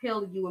to compel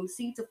the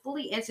UMC to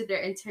fully answer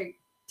their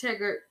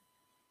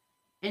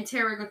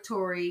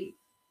interrogatory.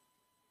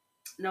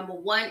 Number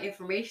one,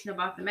 information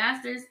about the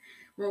masters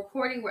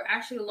recording were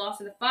actually lost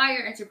in the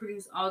fire, and to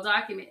produce all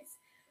documents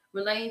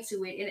relating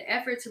to it in an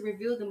effort to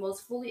reveal the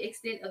most fully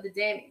extent of the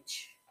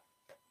damage.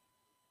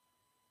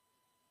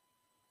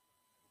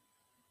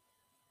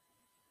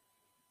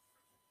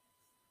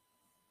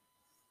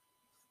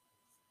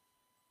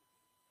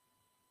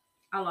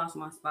 I lost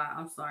my spot.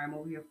 I'm sorry. I'm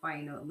over here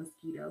fighting a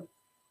mosquito.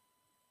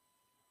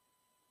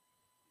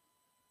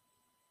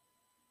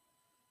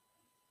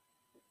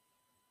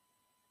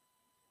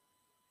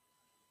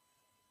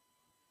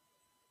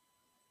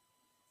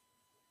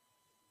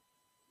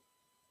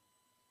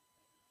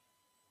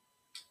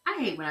 I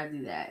hate when I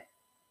do that.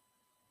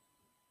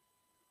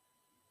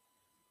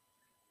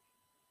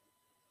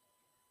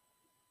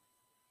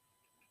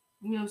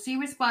 UMC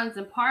responds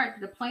in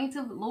part, the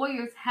plaintiff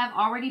lawyers have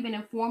already been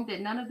informed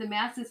that none of the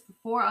masters for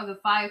four of the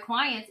five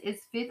clients,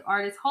 its fifth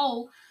artist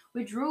Hole,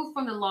 withdrew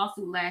from the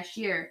lawsuit last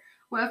year,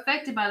 were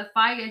affected by the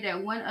fire, and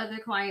that one other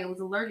client was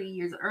alerted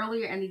years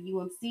earlier, and the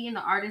UMC and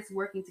the artists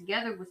working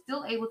together were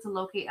still able to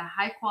locate a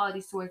high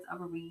quality source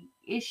of a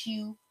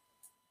reissue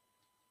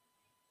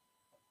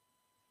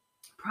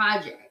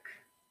project.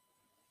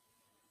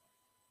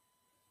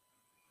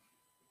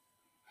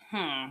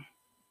 Hmm.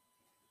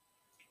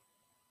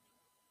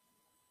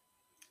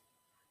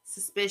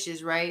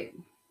 Suspicious, right?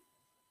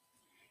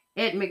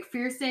 Ed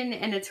McPherson,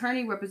 an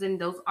attorney representing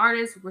those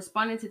artists,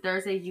 responded to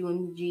Thursday's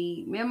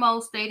UMG memo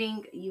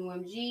stating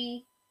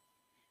UMG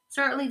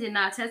certainly did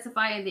not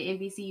testify in the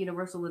NBC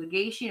Universal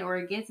litigation or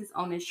against its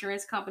own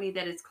insurance company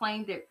that its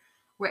claims that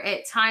were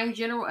at time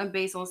general and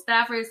based on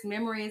staffers'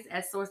 memories,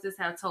 as sources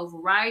have told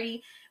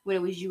Variety, when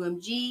it was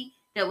UMG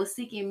that was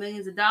seeking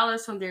millions of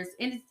dollars from their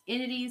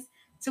entities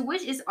to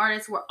which its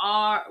artists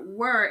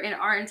were and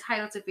are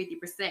entitled to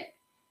 50%.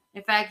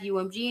 In fact,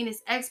 UMG and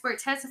its expert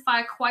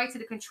testified quite to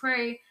the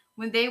contrary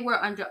when they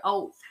were under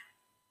oath.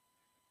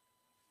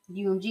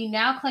 UMG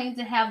now claims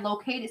to have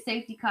located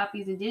safety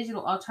copies and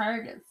digital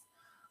alternatives,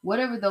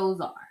 whatever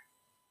those are.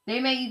 They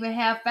may even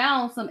have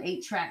found some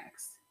 8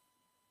 tracks.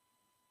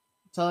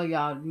 So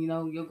y'all,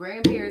 your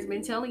grandparents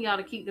been telling y'all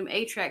to keep them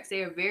 8 tracks.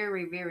 They are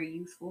very, very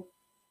useful.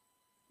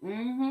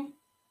 Mm-hmm.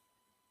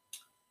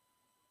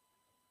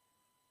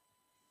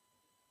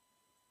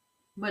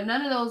 But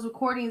none of those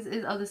recordings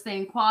is of the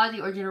same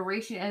quality or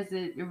generation as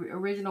the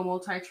original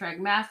multi-track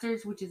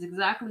masters, which is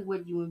exactly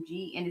what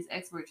UMG and its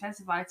expert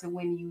testified to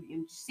when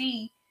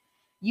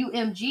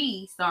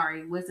UMG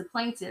was the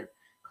plaintiff,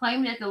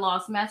 claiming that the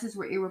lost masters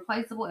were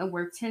irreplaceable and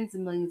worth tens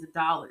of millions of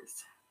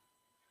dollars.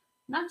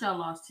 Not y'all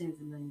lost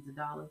tens of millions of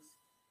dollars.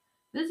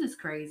 This is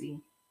crazy.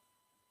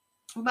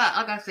 But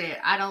like I said,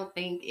 I don't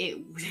think it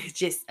was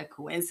just a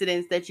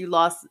coincidence that you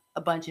lost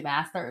a bunch of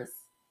masters.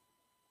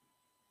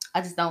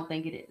 I just don't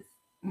think it is.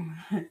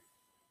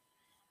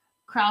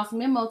 Kraus'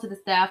 memo to the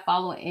staff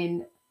follows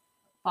in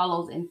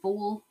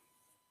full.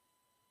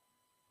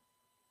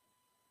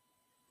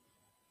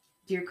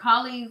 Dear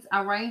colleagues,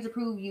 I arrange to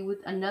prove you with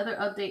another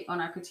update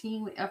on our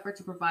continuing effort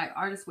to provide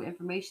artists with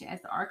information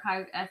as the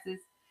archive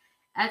assets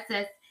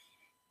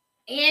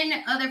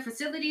in other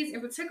facilities,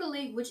 and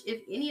particularly which,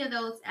 if any of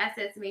those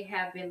assets may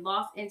have been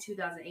lost in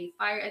 2008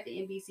 fire at the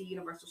NBC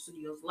Universal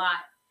Studios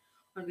lot.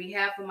 On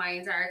behalf of my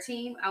entire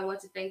team, I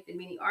want to thank the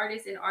many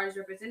artists and artist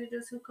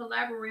representatives who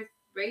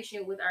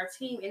collaboration with our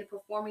team in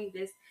performing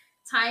this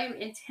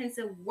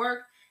time-intensive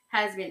work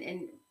has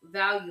been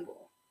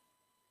invaluable.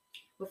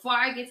 Before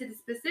I get to the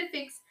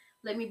specifics,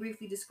 let me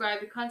briefly describe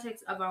the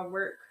context of our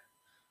work.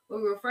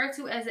 What we refer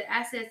to as the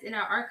assets in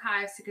our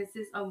archives to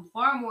consist of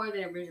far more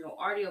than original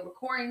audio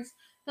recordings.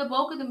 The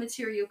bulk of the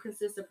material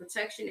consists of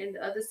protection and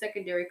the other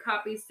secondary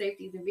copies,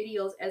 safeties, and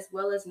videos, as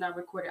well as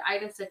non-recorded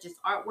items such as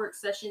artwork,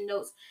 session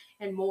notes,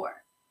 and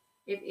more.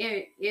 If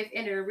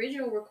in an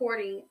original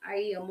recording,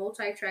 i.e. a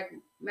multi-track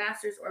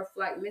masters or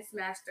flight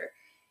mismaster,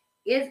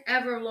 is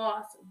ever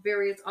lost,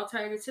 various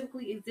alternatives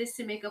typically exist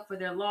to make up for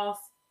their loss.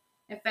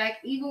 In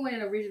fact, even when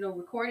an original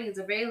recording is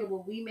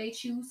available, we may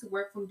choose to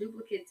work from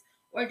duplicates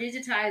or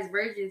digitized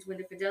versions when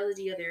the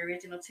fidelity of the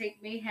original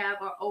tape may have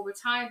or over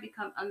time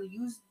become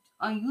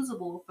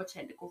unusable for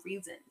technical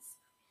reasons.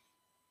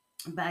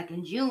 Back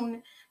in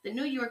June, the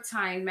New York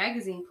Times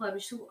Magazine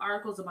published 2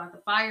 articles about the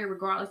fire,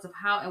 regardless of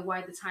how and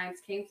why the Times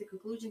came to the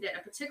conclusion that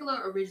a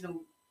particular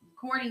original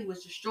recording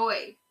was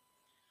destroyed.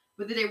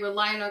 Whether they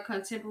relied on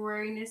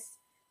contemporaneous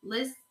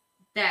lists,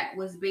 that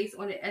was based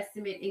on an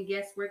estimate and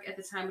guesswork at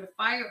the time of the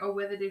fire, or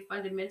whether they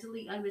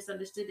fundamentally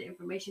misunderstood the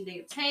information they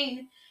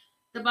obtained.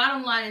 The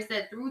bottom line is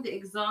that through the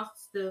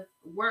exhaustive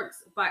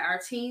works by our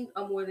team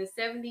of more than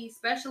 70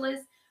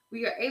 specialists,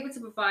 we are able to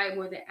provide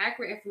more than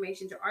accurate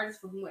information to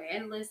artists for whom an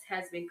analyst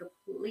has been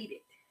completed.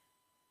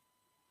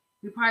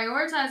 We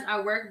prioritize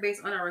our work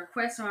based on our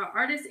requests from our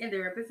artists and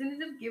their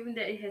representative, given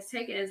that it has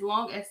taken as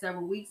long as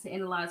several weeks to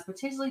analyze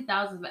potentially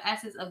thousands of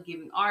assets of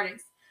given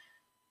artists.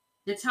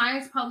 The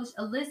Times published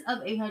a list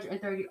of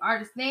 830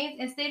 artist names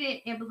and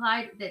stated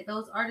implied that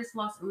those artists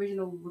lost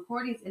original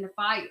recordings in the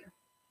fire.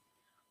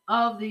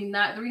 Of the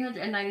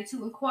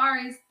 392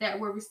 inquiries that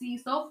were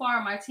received so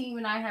far, my team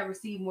and I have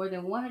received more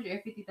than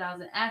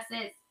 150,000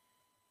 assets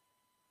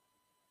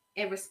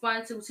and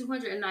responded to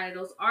 209 of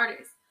those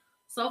artists.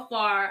 So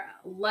far,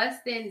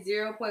 less than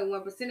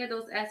 0.1% of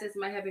those assets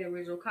might have been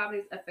original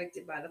copies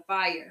affected by the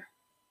fire.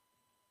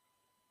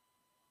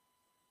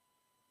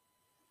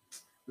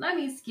 Let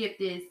me skip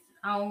this.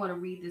 I don't want to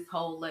read this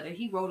whole letter.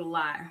 He wrote a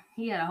lot.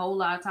 He had a whole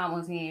lot of time on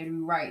his hand to be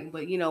writing.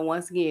 But,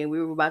 once again,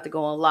 we were about to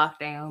go on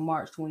lockdown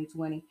March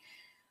 2020.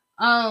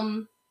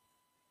 So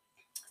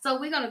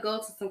we're going to go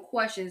to some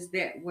questions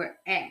that were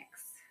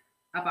asked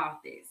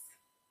about this.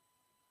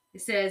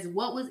 It says,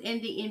 what was in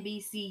the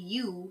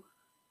NBCU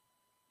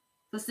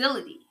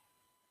facility?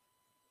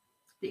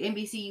 The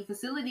NBCU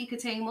facility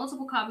contained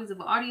multiple copies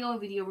of audio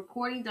and video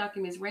recording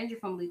documents ranging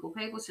from legal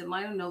papers to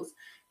liner notes,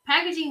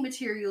 packaging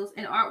materials,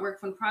 and artwork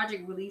from the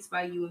project released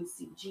by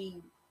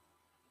UMG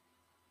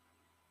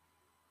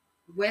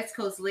West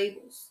Coast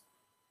labels.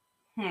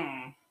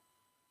 In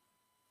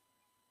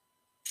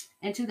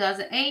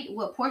 2008,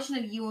 what portion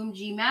of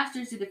UMG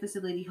Masters did the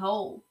facility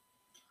hold?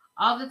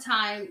 All the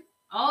times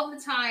of the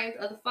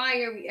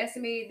fire, we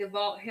estimated the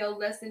vault held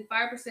less than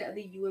 5% of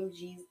the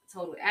UMG's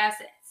total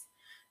assets.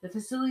 The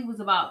facility was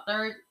about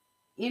third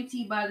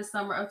empty by the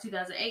summer of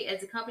 2008,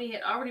 as the company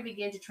had already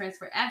begun to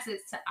transfer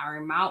assets to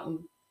Iron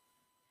Mountain.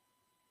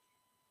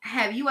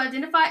 Have you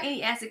identified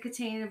any assets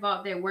contained in the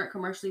vault that weren't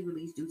commercially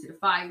released due to the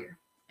fire?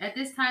 At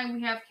this time,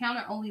 we have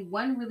counted only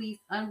one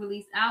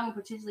unreleased album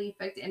potentially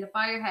affected in the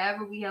fire.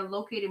 However, we have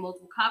located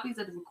multiple copies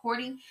of the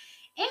recording,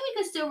 and we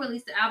can still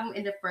release the album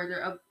in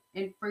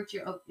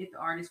future of if the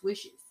artist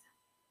wishes.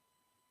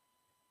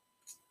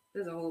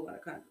 There's a whole lot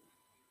of content.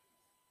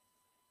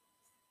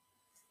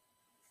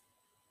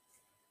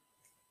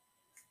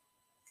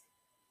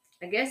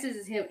 I guess this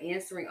is him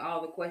answering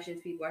all the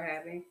questions people are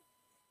having.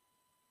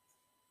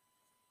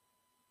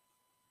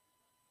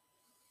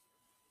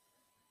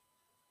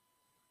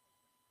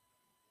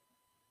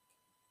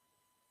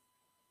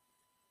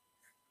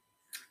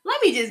 Let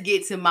me just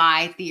get to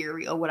my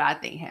theory of what I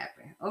think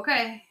happened,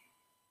 okay?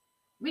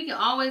 We can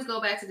always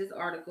go back to this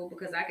article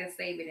because I can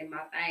save it in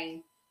my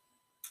thing.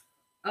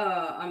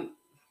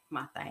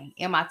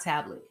 In my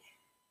tablet.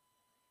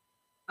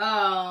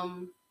 I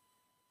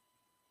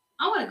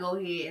want to go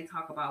ahead and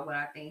talk about what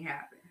I think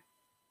happened.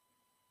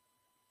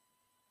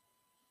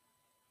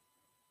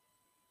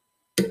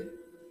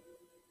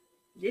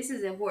 This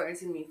is important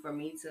to me for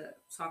me to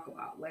talk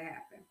about what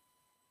happened.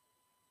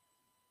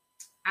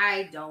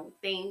 I don't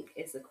think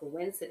it's a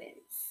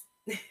coincidence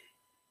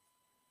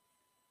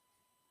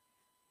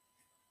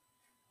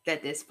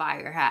that this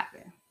fire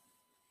happened.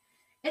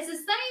 It's the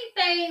same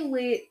thing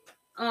with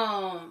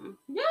y'all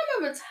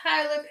remember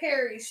Tyler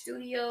Perry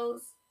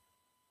Studios?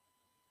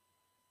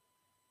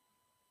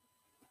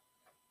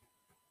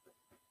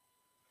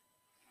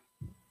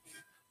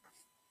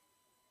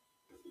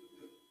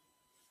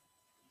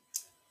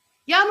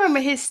 Y'all remember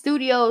his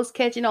studios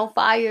catching on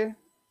fire?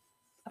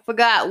 I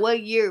forgot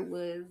what year it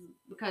was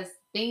because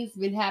things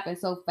been happening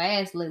so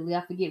fast lately.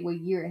 I forget what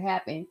year it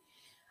happened.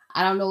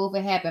 I don't know if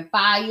it happened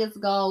 5 years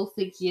ago,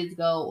 6 years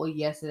ago, or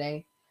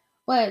yesterday.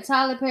 But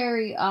Tyler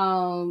Perry,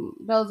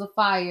 there was a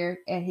fire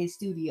at his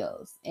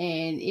studios,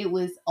 and it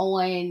was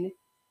on.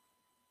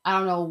 I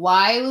don't know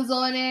why it was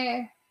on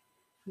there,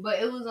 but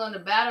it was on the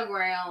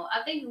battleground.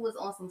 I think it was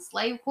on some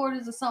slave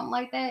quarters or something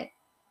like that.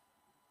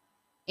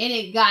 And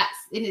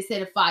it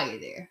set a fire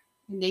there.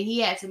 And then he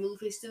had to move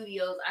his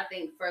studios, I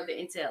think, further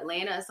into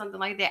Atlanta or something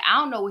like that. I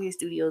don't know where his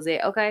studios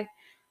at, okay?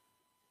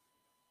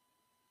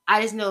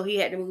 I just know he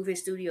had to move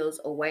his studios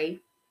away.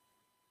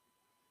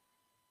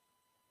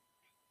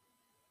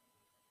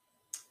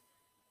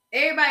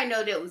 Everybody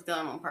know that was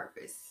done on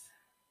purpose.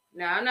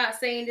 Now, I'm not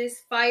saying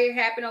this fire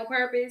happened on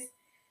purpose,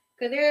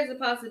 because there is a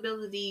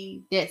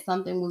possibility that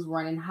something was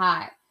running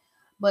hot.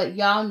 But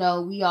y'all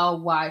know we all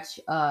watch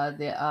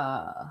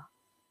the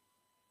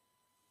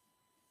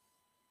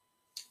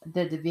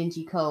Da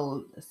Vinci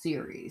Code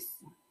series,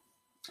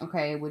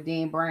 okay, with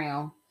Dan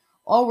Brown,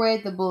 or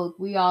read the book.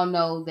 We all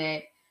know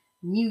that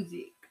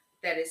music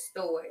that is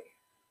stored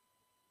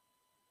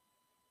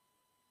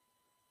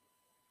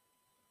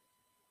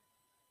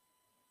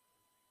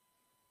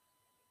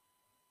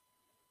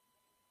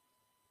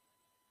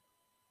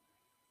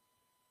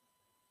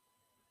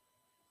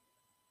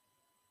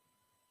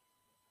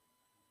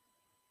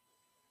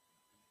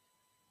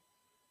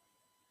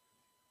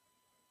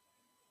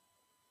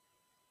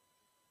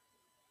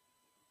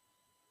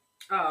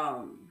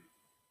Um,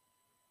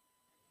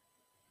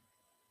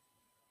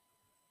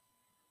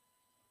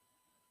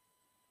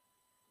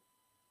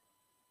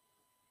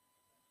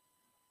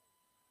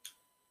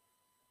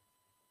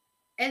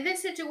 in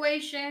this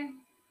situation,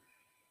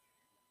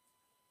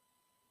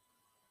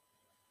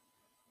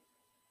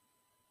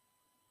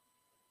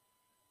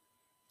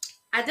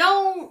 I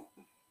don't.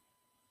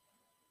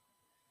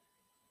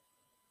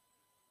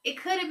 It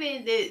could have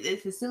been the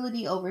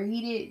facility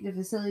overheated. The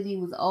facility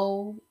was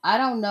old. I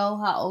don't know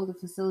how old the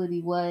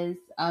facility was.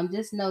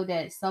 Just know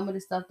that some of the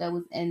stuff that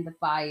was in the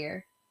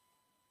fire.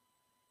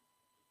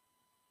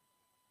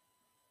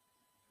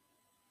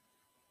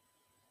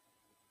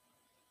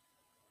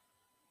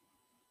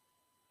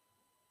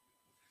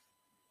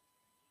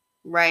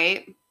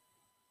 Right.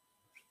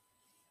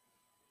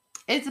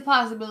 It's a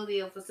possibility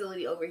of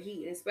facility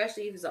overheating,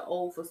 especially if it's an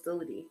old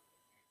facility.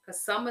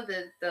 Because some of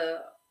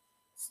the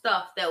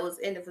stuff that was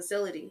in the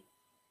facility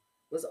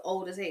was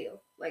old as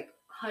hell, like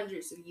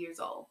hundreds of years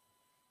old.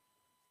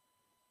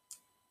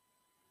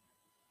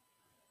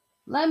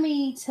 Let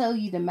me tell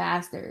you the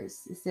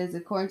masters. It says,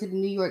 according to the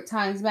New York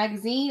Times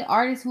Magazine,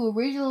 artists who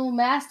original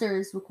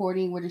masters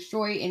recording were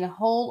destroyed in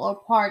whole or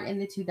part in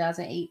the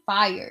 2008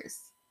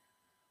 fires.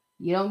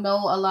 You don't know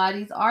a lot of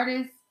these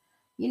artists.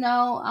 I'm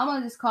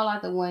going to just call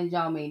out the ones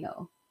y'all may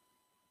know.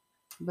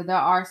 But there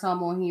are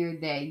some on here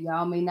that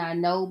y'all may not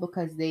know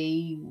because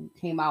they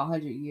came out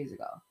 100 years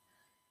ago.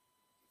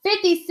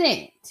 50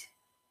 Cent,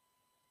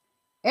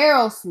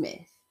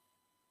 Aerosmith,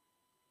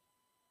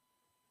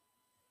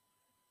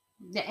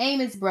 the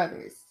Amos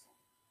Brothers,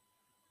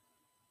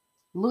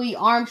 Louis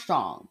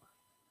Armstrong,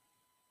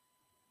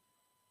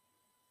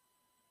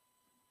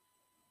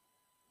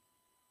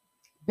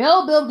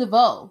 Bell Biv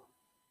DeVoe,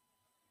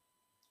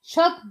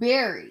 Chuck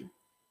Berry,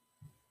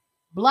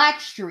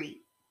 Blackstreet,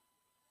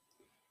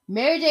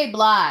 Mary J.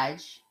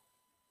 Blige,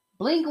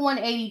 Blink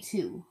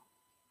 182,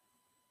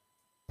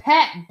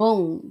 Pat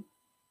Boone,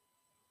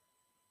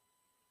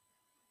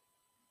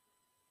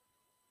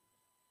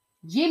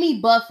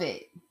 Jimmy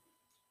Buffett,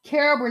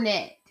 Carol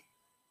Burnett,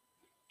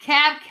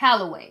 Cab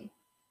Calloway,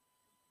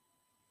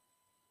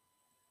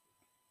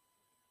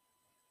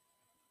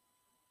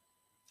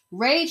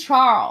 Ray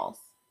Charles,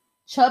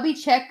 Chubby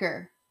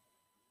Checker,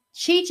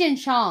 Cheech and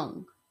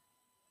Chong,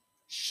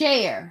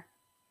 Cher,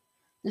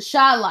 The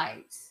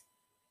Shy-Lights,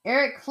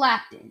 Eric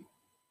Clapton,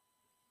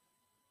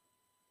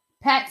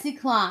 Patsy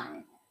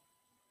Cline,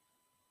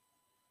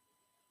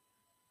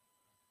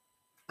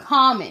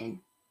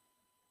 Common,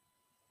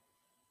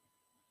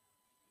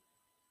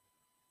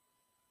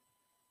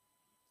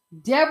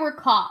 Deborah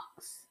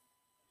Cox,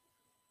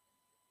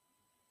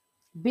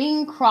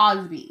 Bing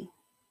Crosby,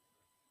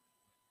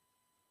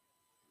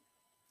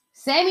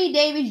 Sammy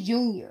Davis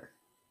Jr.,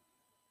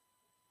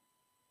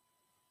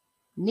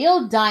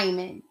 Neil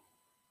Diamond,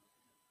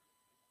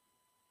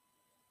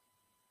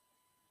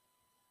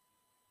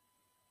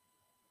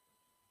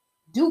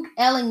 Duke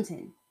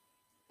Ellington,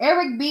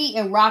 Eric B.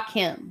 and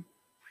Rakim,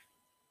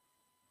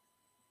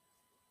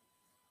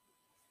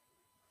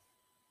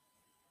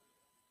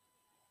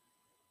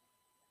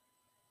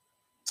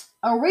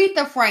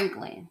 Aretha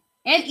Franklin,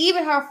 and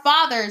even her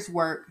father's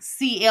work,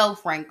 C.L.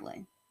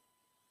 Franklin,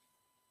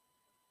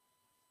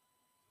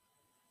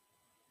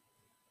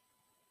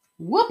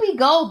 Whoopi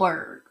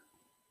Goldberg,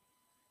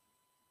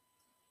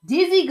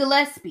 Dizzy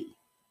Gillespie,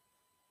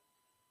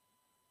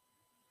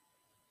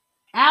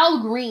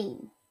 Al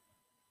Green,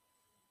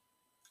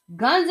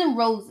 Guns N'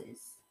 Roses,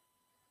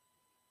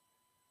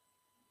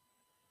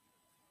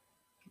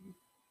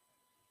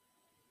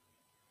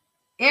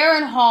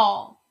 Aaron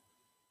Hall,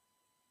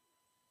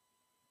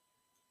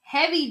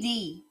 Heavy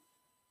D,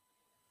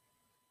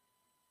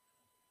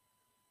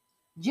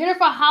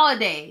 Jennifer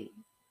Holliday,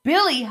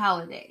 Billie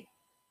Holiday,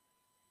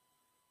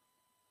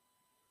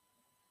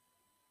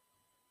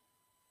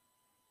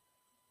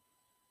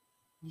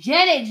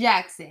 Janet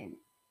Jackson,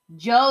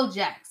 Joe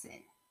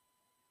Jackson,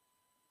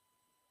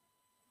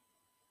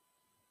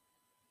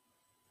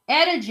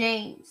 Etta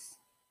James,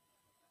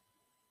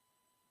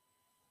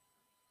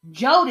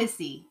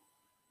 Jodeci,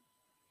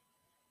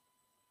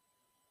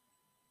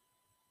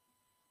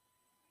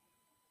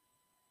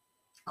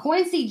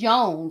 Quincy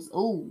Jones,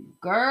 ooh,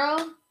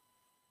 girl,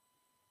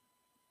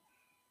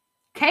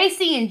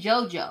 Casey and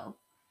JoJo,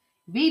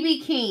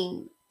 BB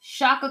King,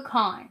 Shaka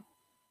Khan,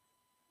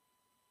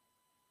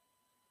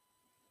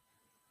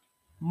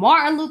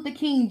 Martin Luther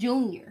King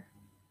Jr.,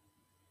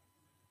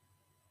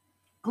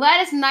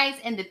 Gladys Knight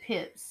and the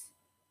Pips,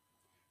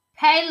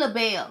 Patti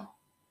LaBelle,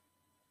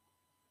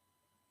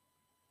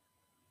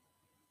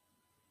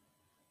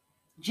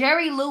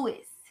 Jerry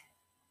Lewis,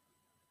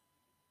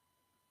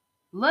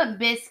 Limp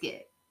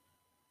Bizkit,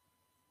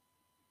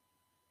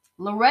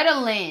 Loretta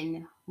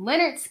Lynn,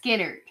 Leonard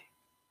Skinner,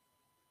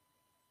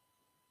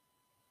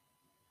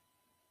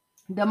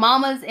 the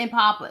Mamas and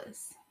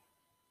Papas.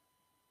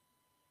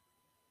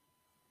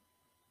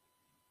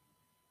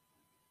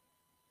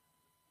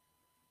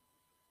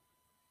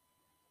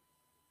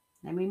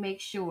 Let me make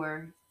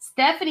sure.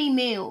 Stephanie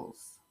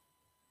Mills,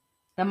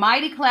 The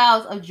Mighty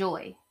Clouds of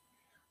Joy,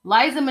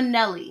 Liza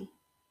Minnelli,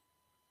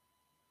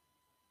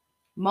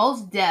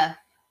 Mos Def,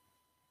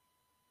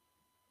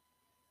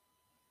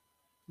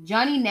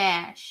 Johnny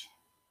Nash,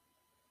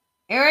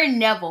 Aaron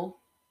Neville,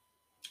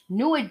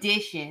 New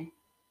Edition.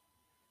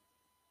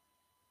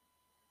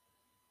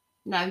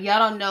 Now, if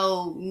y'all don't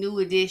know, New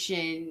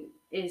Edition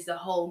is the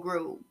whole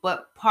group,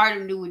 but part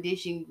of New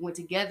Edition went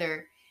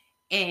together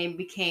and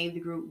became the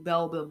group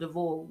Bell Biv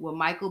DeVoe with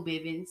Michael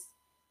Bivins,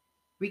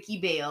 Ricky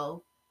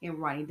Bell, and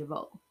Ronnie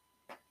DeVoe.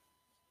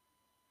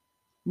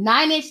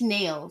 Nine Inch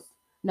Nails,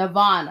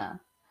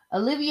 Nirvana,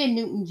 Olivia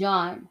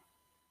Newton-John,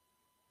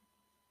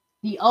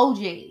 the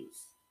OJs,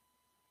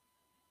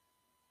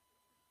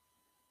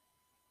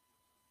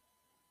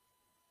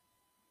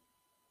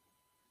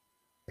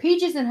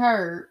 Peaches and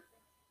Herb,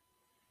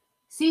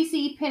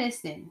 CeCe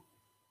Peniston,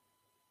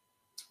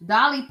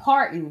 Dolly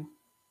Parton,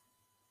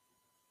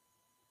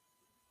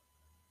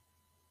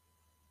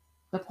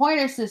 the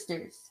Pointer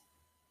Sisters,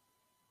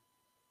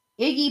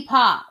 Iggy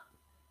Pop,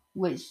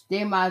 which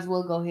they might as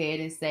well go ahead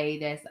and say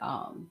that's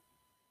I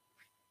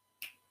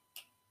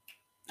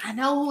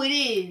know who it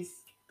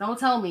is. Don't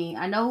tell me.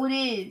 I know who it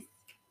is.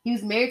 He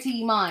was married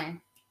to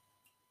Iman.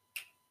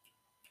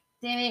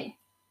 Damn it.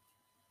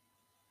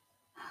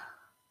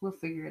 We'll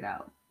figure it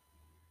out.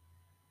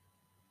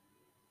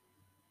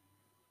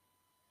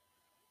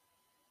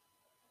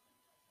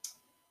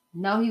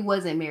 No, he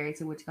wasn't married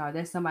to what you call.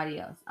 That's somebody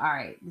else. All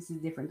right, this is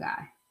a different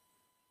guy,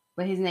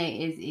 but his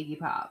name is Iggy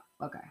Pop.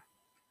 Okay,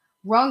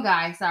 wrong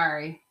guy.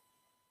 Sorry.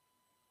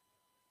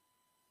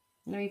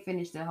 Let me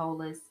finish the whole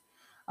list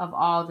of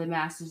all the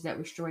masters that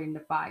were destroyed in the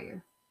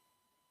fire.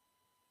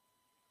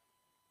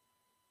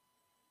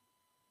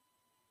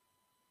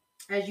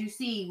 As you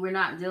see, we're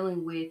not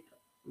dealing with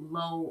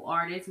low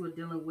artists. We're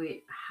dealing with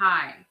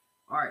high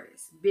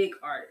artists,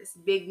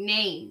 big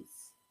names.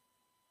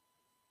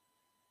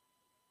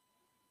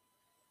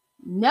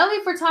 Nelly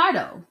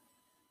Furtado.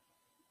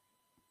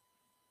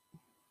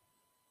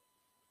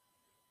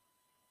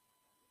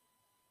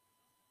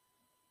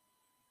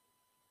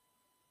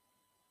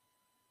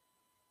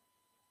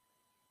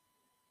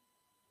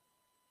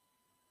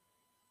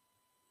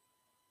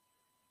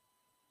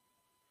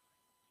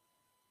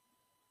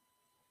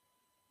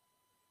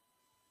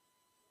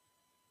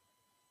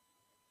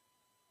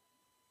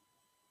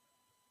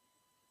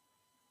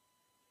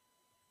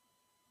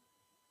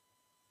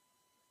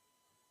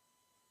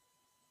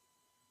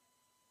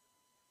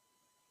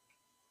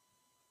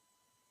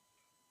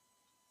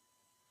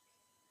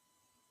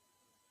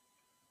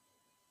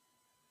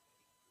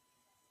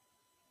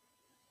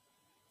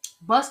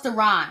 Busta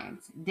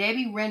Rhymes,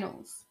 Debbie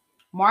Reynolds,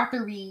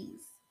 Martha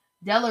Reeves,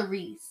 Della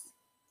Reese,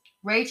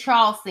 Ray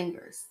Charles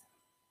singers.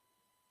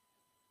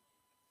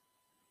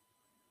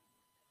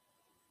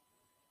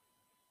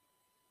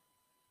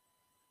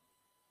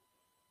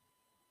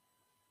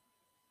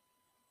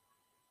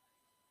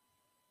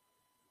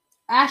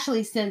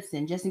 Ashley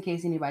Simpson, just in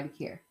case anybody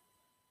care.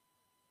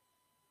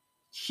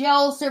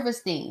 Shel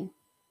Silverstein,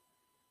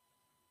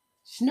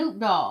 Snoop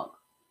Dogg,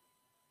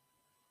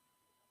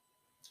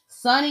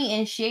 Sonny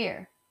and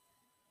Cher,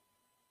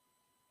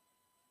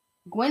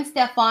 Gwen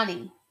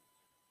Stefani,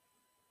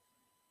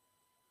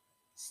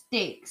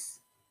 Styx,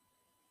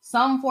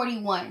 Sum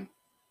 41.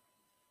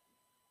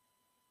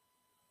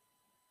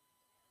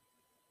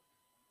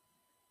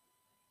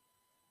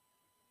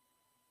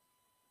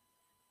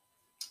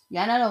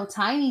 Y'all know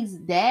Tiny's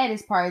dad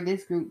is part of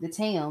this group, the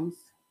Tams.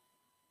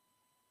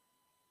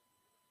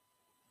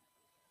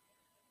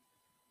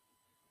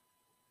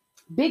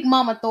 Big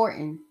Mama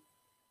Thornton,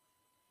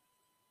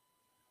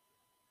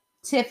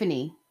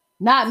 Tiffany.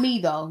 Not me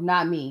though,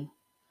 not me.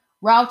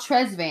 Ralph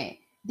Tresvant.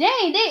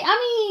 Dang,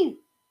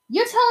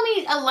 you're telling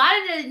me a lot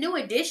of the New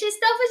Edition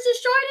stuff is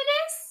destroyed in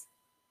this?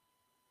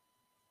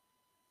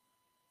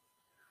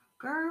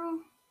 Girl.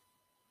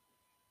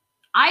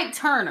 Ike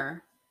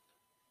Turner.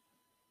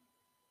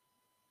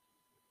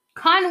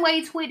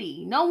 Conway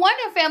Twitty. No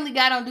wonder Family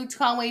Guy don't do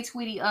Conway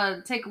Twitty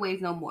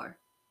takeaways no more.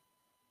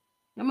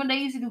 Remember they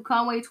used to do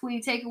Conway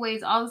Twitty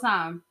takeaways all the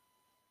time.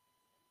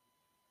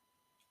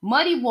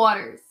 Muddy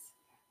Waters.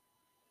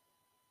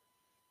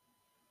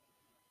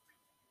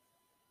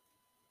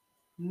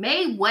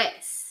 Mae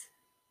West.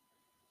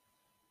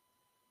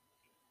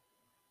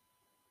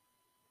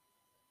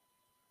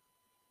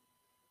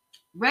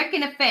 Wreck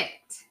and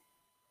Effect.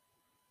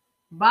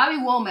 Bobby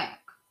Womack.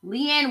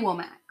 Leanne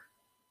Womack.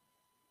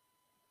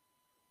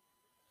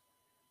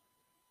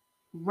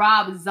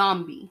 Rob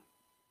Zombie.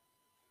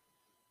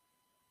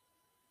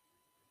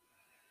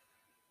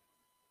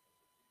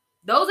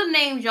 Those are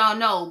names y'all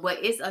know,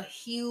 but it's a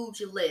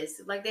huge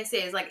list. Like they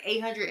said, it's like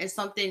 800 and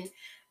something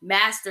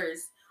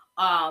masters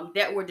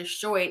that were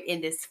destroyed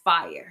in this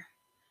fire.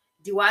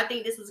 Do I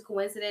think this was a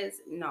coincidence?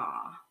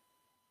 Nah.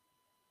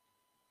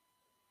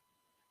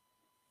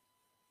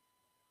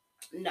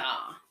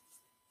 Nah.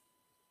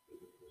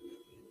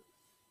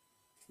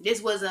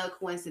 This wasn't a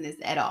coincidence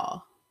at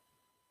all.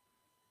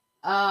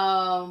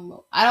 I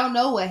don't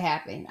know what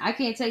happened. I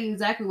can't tell you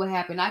exactly what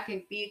happened. I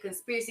can be a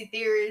conspiracy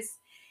theorist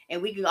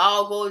and we can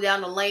all go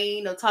down the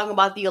lane of talking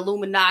about the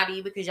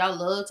Illuminati because y'all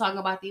love talking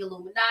about the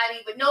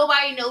Illuminati, but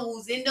nobody know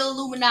who's in the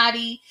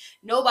Illuminati,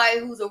 nobody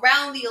who's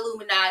around the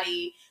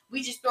Illuminati.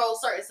 We just throw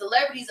certain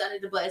celebrities under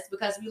the bus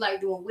because we like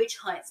doing witch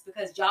hunts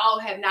because y'all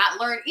have not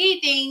learned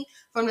anything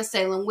from the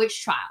Salem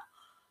witch trial.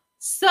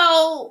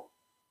 So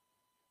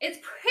it's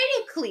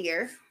pretty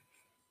clear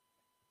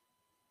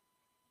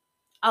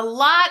a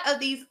lot of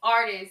these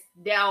artists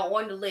down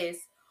on the list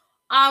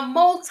are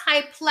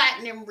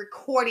multi-platinum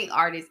recording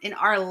artists and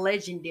are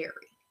legendary.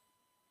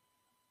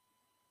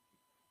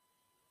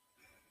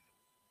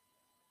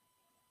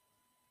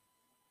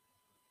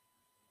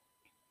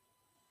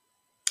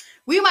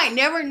 We might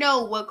never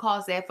know what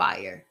caused that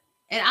fire.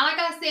 And like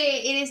I said,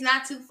 it is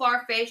not too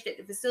far-fetched that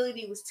the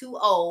facility was too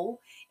old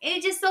and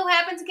it just so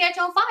happened to catch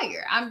on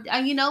fire.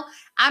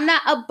 I'm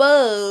not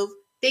above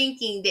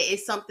thinking that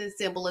it's something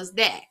simple as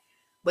that.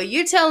 But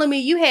you're telling me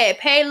you had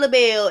Patti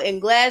LaBelle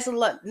and Glass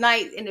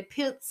Night and the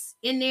Pips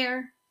in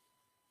there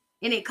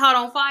and it caught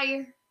on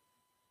fire?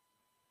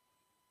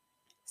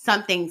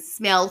 Something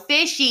smelled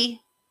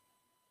fishy.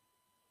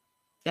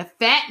 The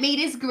fat meat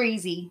is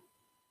greasy.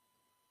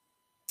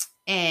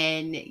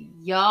 And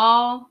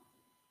y'all,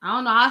 I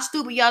don't know how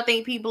stupid y'all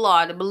think people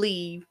are to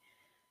believe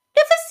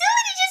the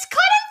facility just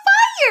caught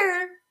on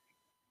fire.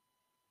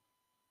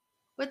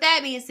 With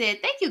that being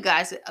said, thank you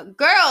guys.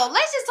 Girl,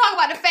 let's just talk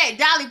about the fact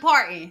Dolly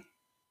Parton.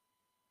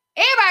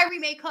 Everybody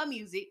remake her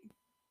music.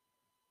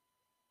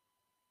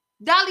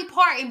 Dolly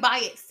Parton by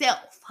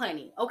itself,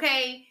 honey,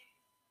 okay?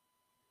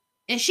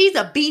 And she's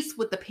a beast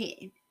with the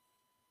pen.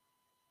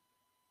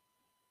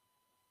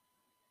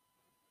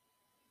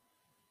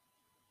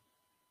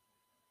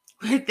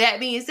 With that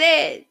being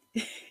said,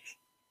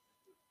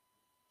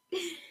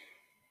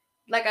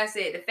 like I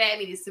said, the fat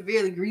meat is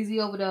severely greasy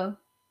over there.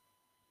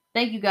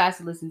 Thank you guys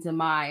for listening to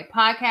my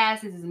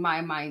podcast. This is My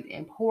Mind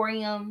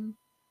Emporium.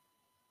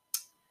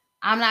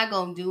 I'm not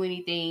going to do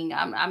anything.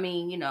 I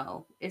mean,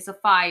 it's a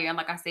fire. And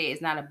like I said,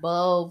 it's not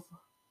above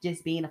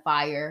just being a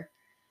fire.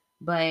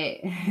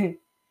 But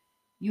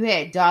you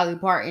had Dolly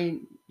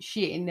Parton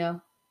shit in there.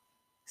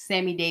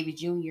 Sammy Davis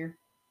Jr.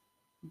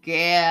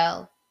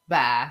 Girl,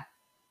 bye.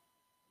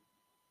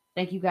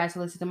 Thank you guys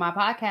for listening to my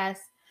podcast.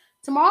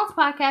 Tomorrow's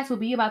podcast will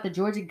be about the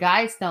Georgia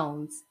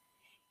Guidestones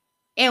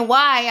and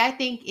why I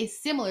think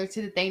it's similar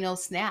to the Thanos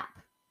snap.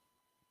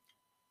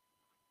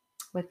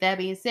 With that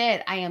being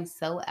said, I am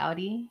so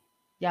outie.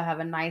 Y'all have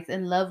a nice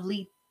and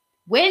lovely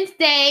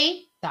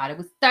Wednesday. Thought it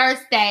was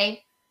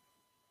Thursday.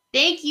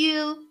 Thank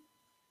you.